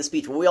she say in the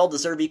speech? Well, we all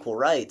deserve equal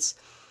rights.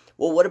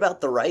 Well, what about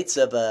the rights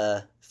of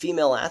a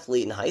female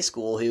athlete in high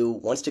school who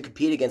wants to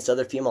compete against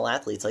other female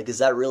athletes? Like, is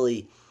that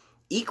really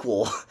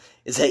equal?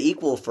 Is that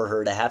equal for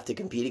her to have to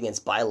compete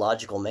against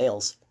biological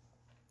males?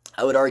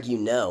 I would argue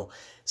no.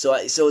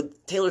 So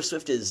Taylor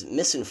Swift is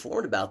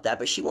misinformed about that,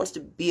 but she wants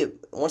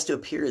to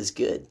appear as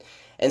good.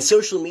 And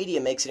social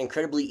media makes it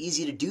incredibly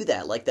easy to do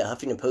that. Like the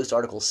Huffington Post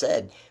article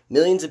said,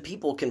 millions of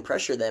people can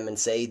pressure them and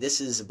say, this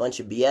is a bunch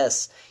of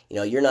BS.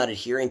 You're not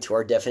adhering to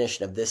our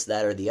definition of this,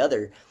 that, or the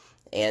other.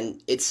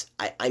 And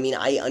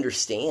I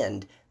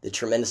understand the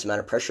tremendous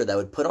amount of pressure that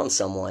would put on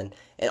someone.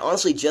 And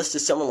honestly, just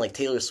as someone like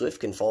Taylor Swift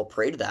can fall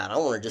prey to that, I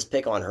don't want to just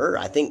pick on her.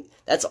 I think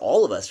that's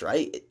all of us,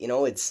 right?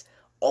 It's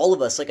all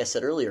of us, like I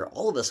said earlier,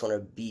 all of us want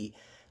to be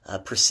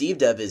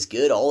perceived of as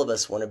good. All of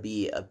us want to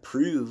be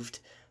approved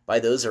by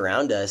those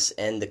around us.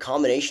 And the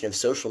combination of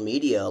social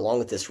media, along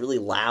with this really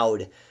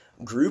loud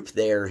group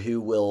there who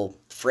will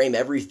frame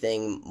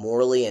everything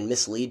morally and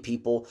mislead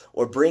people,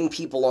 or bring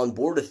people on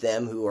board with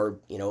them who are,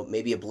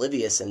 maybe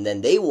oblivious, and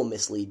then they will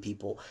mislead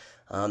people,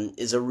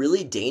 is a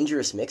really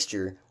dangerous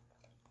mixture.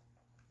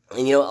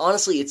 And,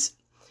 honestly,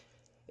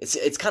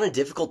 it's kind of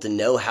difficult to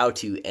know how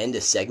to end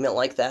a segment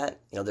like that.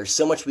 There's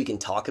so much we can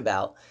talk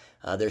about.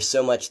 There's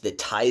so much that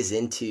ties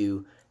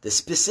into the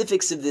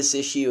specifics of this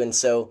issue. And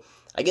so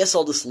I guess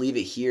I'll just leave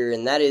it here.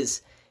 And that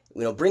is,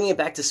 bringing it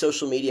back to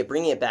social media,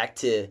 bringing it back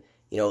to,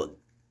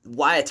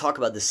 why I talk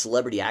about this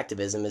celebrity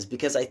activism is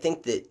because I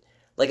think that,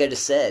 like I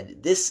just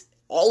said,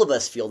 all of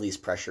us feel these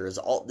pressures.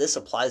 This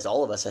applies to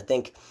all of us. I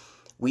think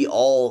we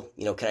all,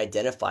 can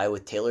identify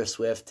with Taylor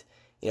Swift.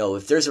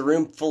 If there's a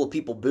room full of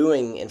people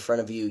booing in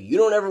front of you, you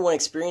don't ever want to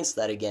experience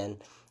that again.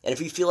 And if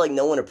you feel like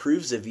no one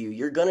approves of you,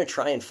 you're going to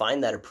try and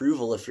find that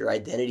approval if your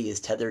identity is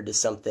tethered to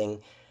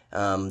something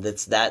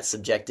that's that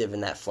subjective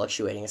and that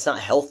fluctuating. It's not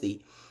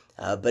healthy,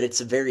 but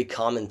it's a very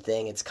common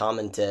thing. It's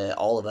common to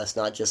all of us,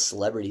 not just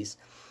celebrities.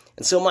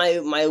 And so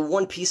my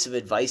one piece of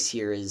advice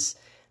here is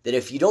that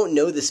if you don't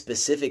know the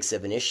specifics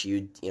of an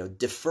issue,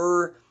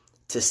 defer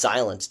to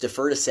silence,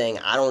 defer to saying,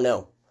 I don't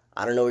know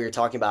what you're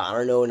talking about. I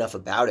don't know enough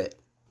about it.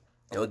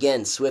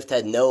 Again, Swift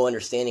had no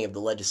understanding of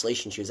the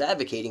legislation she was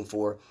advocating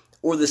for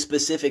or the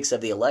specifics of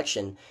the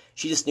election.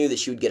 She just knew that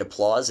she would get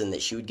applause and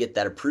that she would get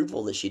that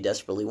approval that she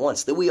desperately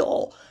wants, that we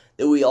all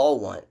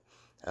want.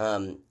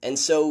 And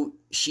so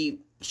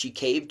she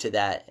caved to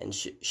that, and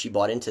she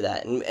bought into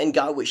that and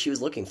got what she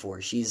was looking for.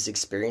 She's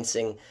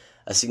experiencing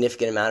a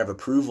significant amount of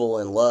approval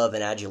and love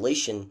and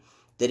adulation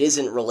that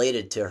isn't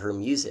related to her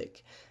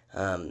music.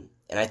 And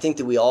I think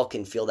that we all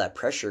can feel that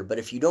pressure. But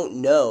if you don't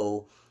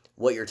know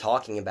what you're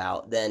talking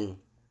about, then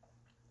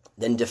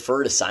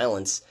defer to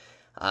silence.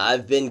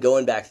 I've been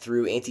going back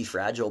through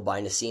Anti-Fragile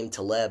by Nassim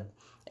Taleb,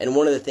 and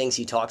one of the things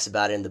he talks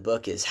about in the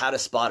book is how to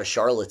spot a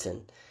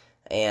charlatan.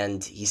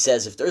 And he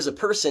says if there's a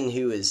person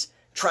who is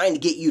trying to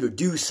get you to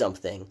do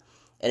something,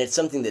 and it's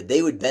something that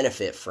they would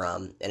benefit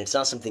from, and it's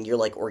not something you're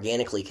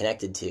organically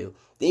connected to,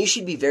 then you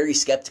should be very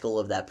skeptical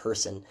of that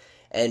person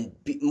and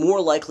be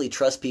more likely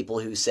trust people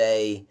who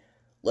say,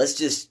 let's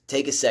just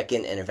take a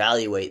second and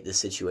evaluate the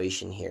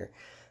situation here.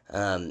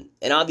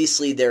 And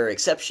obviously there are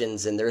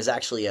exceptions, and there's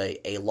actually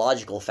a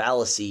logical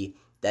fallacy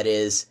that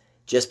is,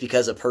 just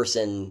because a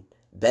person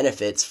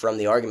benefits from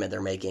the argument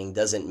they're making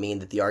doesn't mean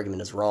that the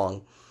argument is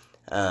wrong.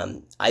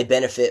 I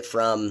benefit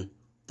from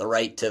the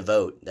right to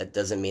vote. That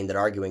doesn't mean that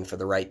arguing for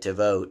the right to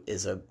vote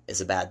is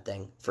a bad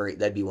thing.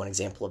 That'd be one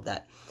example of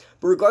that.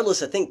 But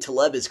regardless, I think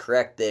Taleb is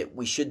correct that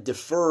we should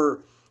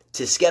defer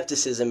to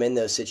skepticism in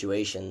those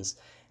situations.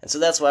 And so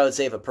that's why I would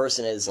say if a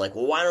person is like,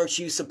 well, why don't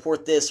you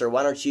support this, or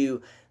why don't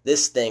you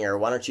this thing, or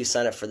why don't you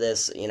sign up for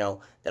this,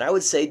 then I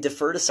would say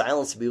defer to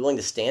silence and be willing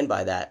to stand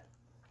by that.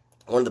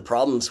 One of the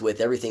problems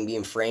with everything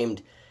being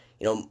framed,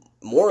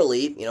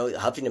 morally,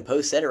 Huffington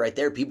Post said it right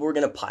there, people are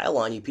going to pile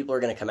on you, people are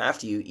going to come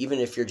after you, even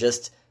if you're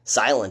just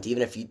silent,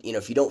 even if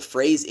if you don't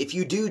if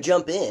you do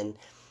jump in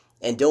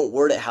and don't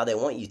word it how they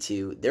want you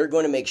to, they're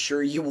going to make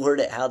sure you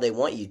word it how they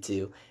want you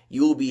to.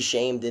 You will be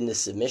shamed into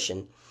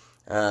submission.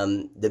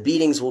 The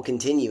beatings will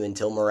continue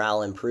until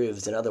morale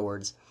improves, in other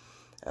words.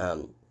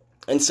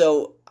 And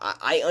so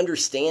I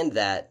understand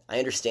that. I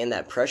understand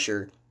that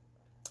pressure,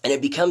 and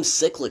it becomes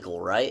cyclical,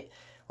 right?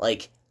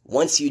 Like,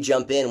 once you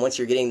jump in, once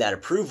you're getting that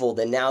approval,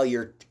 then now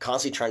you're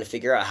constantly trying to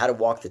figure out how to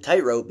walk the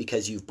tightrope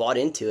because you've bought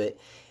into it.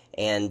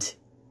 And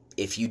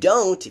if you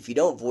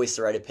don't voice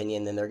the right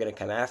opinion, then they're going to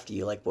come after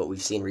you, like what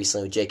we've seen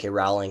recently with J.K.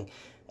 Rowling,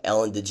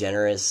 Ellen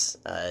DeGeneres,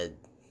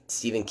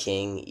 Stephen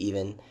King,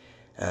 even,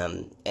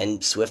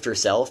 and Swift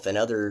herself, and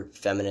other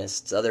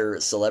feminists, other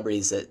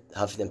celebrities that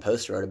Huffington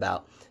Post wrote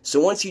about. So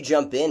once you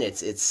jump in,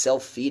 it's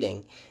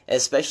self-feeding,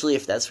 especially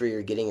if that's where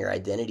you're getting your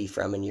identity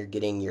from and you're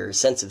getting your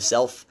sense of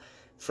self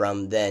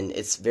from. Then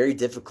it's very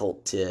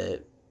difficult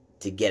to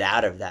get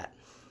out of that.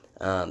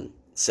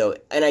 So,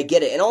 and I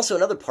get it. And also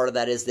another part of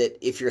that is that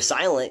if you're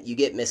silent, you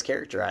get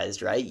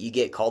mischaracterized, right? You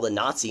get called a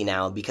Nazi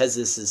now because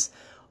this is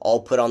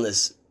all put on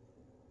this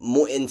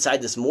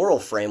inside this moral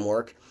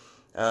framework.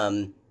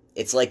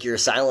 It's like you're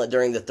silent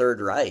during the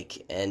Third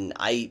Reich, and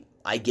I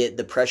get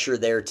the pressure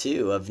there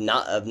too of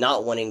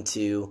not wanting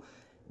to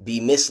be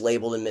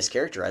mislabeled and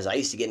mischaracterized. I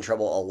used to get in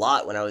trouble a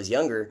lot when I was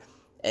younger,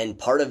 and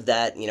part of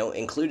that,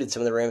 included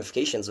some of the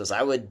ramifications was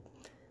I would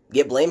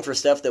get blamed for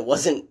stuff that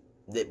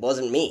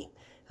wasn't me.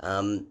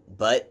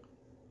 But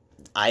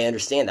I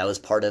understand that was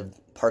part of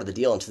the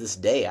deal, and to this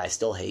day, I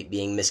still hate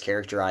being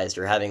mischaracterized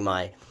or having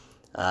my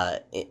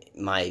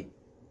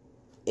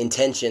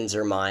intentions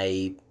or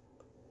my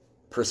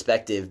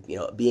perspective,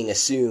 being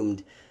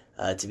assumed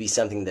to be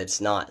something that's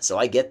not. So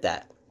I get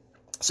that.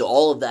 So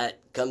all of that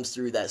comes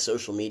through that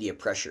social media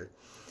pressure.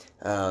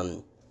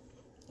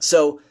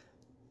 So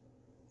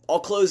I'll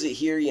close it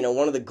here.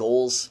 One of the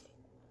goals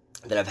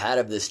that I've had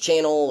of this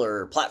channel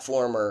or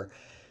platform or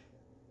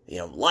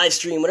live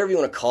stream, whatever you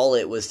want to call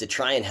it, was to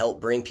try and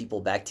help bring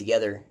people back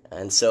together.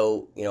 And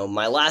so,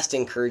 my last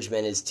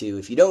encouragement is to,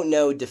 if you don't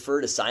know, defer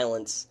to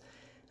silence,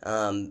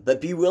 but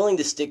be willing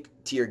to stick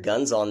to your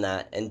guns on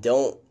that, and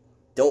don't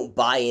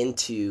buy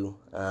into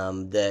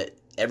that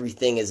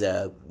everything is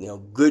a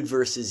good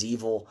versus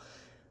evil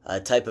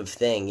type of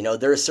thing.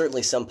 There are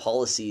certainly some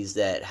policies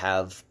that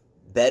have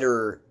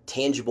better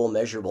tangible,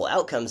 measurable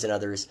outcomes than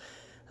others,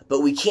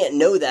 but we can't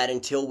know that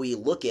until we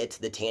look at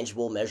the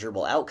tangible,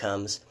 measurable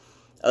outcomes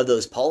of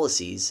those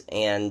policies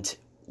and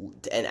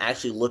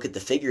actually look at the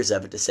figures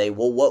of it to say,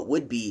 well, what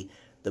would be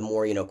the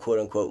more, quote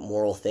unquote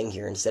moral thing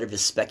here, instead of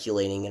just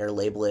speculating and or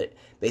label it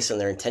based on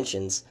their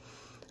intentions.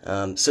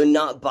 So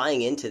not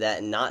buying into that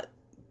and not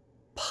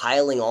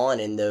piling on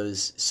in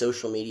those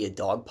social media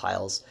dog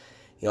piles.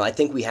 I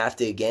think we have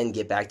to, again,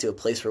 get back to a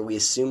place where we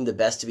assume the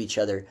best of each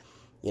other,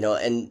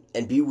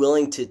 and be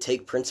willing to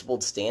take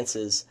principled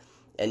stances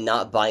and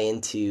not buy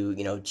into,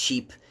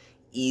 cheap,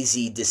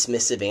 easy,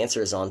 dismissive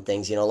answers on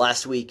things.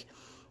 Last week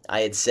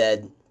I had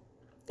said,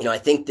 I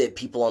think that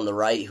people on the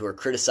right who are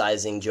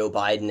criticizing Joe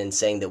Biden and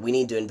saying that we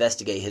need to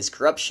investigate his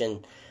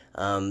corruption,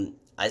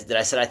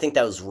 I said I think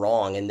that was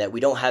wrong, and that we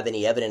don't have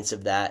any evidence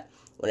of that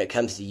when it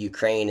comes to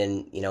Ukraine,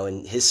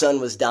 and his son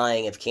was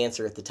dying of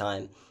cancer at the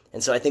time,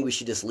 and so I think we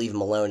should just leave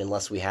him alone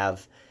unless we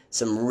have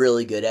some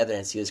really good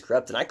evidence he was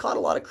corrupt. And I caught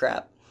a lot of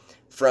crap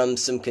from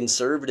some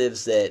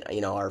conservatives that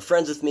are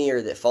friends with me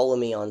or that follow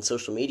me on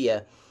social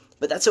media.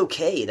 But that's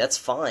okay. That's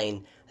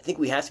fine. I think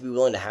we have to be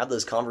willing to have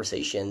those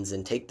conversations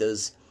and take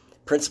those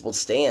principled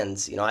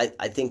stands. I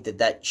think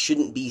that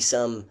shouldn't be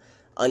some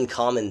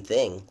uncommon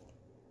thing.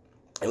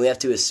 And we have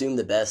to assume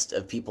the best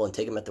of people and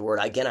take them at their word.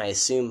 Again, I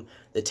assume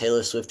that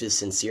Taylor Swift is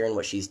sincere in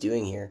what she's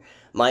doing here.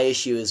 My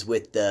issue is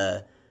with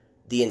the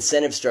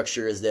incentive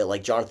structures that,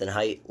 like Jonathan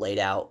Haidt laid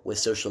out with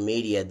social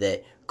media,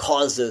 that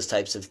cause those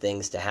types of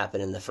things to happen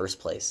in the first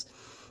place.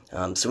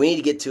 So we need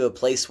to get to a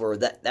place where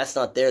that's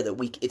not there,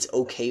 that it's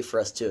okay for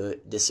us to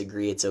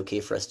disagree. It's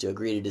okay for us to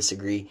agree to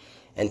disagree,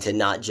 and to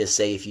not just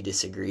say if you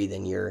disagree,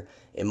 then you're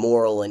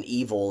immoral and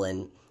evil,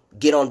 and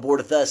get on board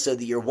with us so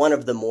that you're one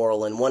of the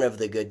moral and one of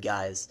the good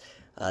guys.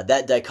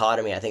 That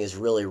dichotomy, I think, is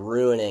really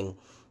ruining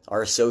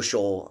our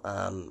social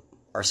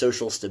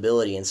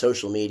stability, and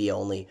social media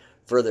only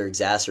further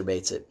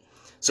exacerbates it.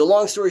 So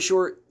long story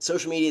short,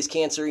 social media is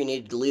cancer. You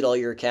need to delete all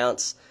your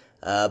accounts.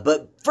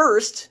 But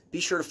first, be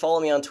sure to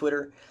follow me on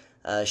Twitter.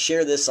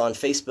 Share this on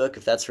Facebook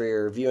if that's where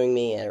you're viewing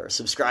me, or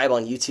subscribe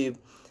on YouTube.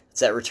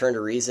 It's at Return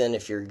to Reason.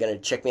 If you're going to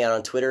check me out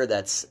on Twitter,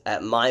 that's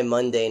at My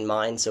Mundane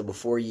Mind. So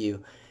before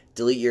you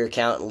delete your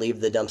account and leave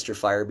the dumpster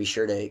fire, be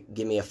sure to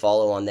give me a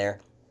follow on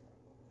there.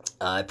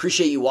 I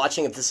appreciate you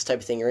watching if this is the type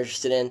of thing you're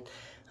interested in.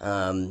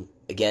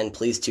 Again,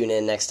 please tune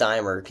in next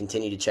time or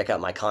continue to check out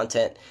my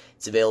content.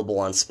 It's available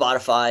on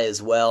Spotify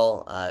as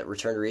well.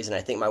 Return to Reason.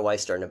 I think my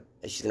wife's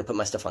she's going to put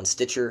my stuff on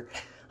Stitcher,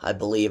 I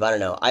believe. I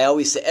don't know. I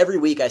always say, every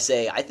week I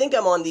say, I think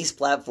I'm on these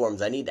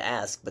platforms. I need to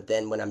ask. But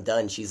then when I'm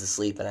done, she's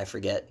asleep and I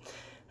forget.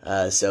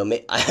 Honey,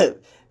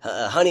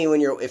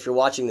 if you're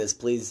watching this,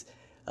 please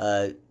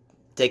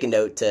take a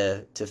note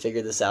to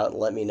figure this out and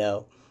let me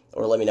know.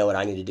 Or let me know what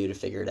I need to do to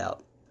figure it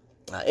out.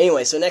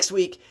 Anyway, so next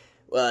week,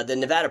 the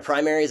Nevada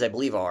primaries, I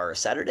believe, are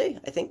Saturday,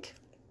 I think.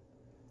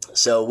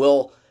 So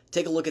we'll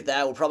take a look at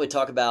that. We'll probably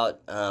talk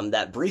about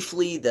that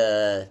briefly,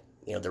 the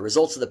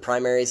results of the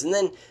primaries, and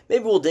then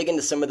maybe we'll dig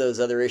into some of those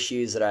other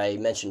issues that I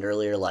mentioned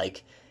earlier,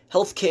 like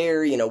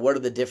healthcare.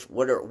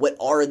 What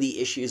are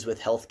the issues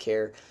with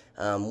healthcare?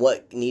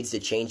 What needs to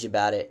change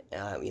about it?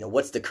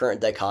 What's the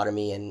current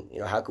dichotomy, and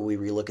how can we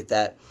relook at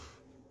that?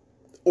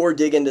 or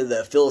dig into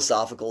the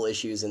philosophical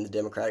issues in the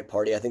Democratic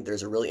Party. I think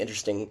there's a really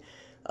interesting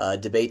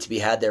debate to be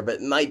had there, but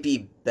it might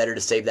be better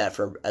to save that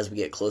for as we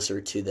get closer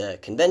to the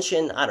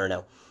convention. I don't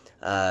know.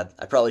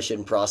 I probably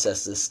shouldn't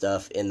process this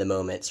stuff in the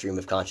moment, stream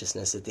of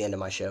consciousness at the end of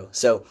my show.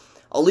 So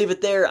I'll leave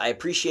it there. I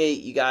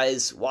appreciate you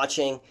guys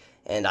watching,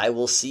 and I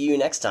will see you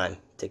next time.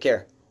 Take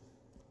care.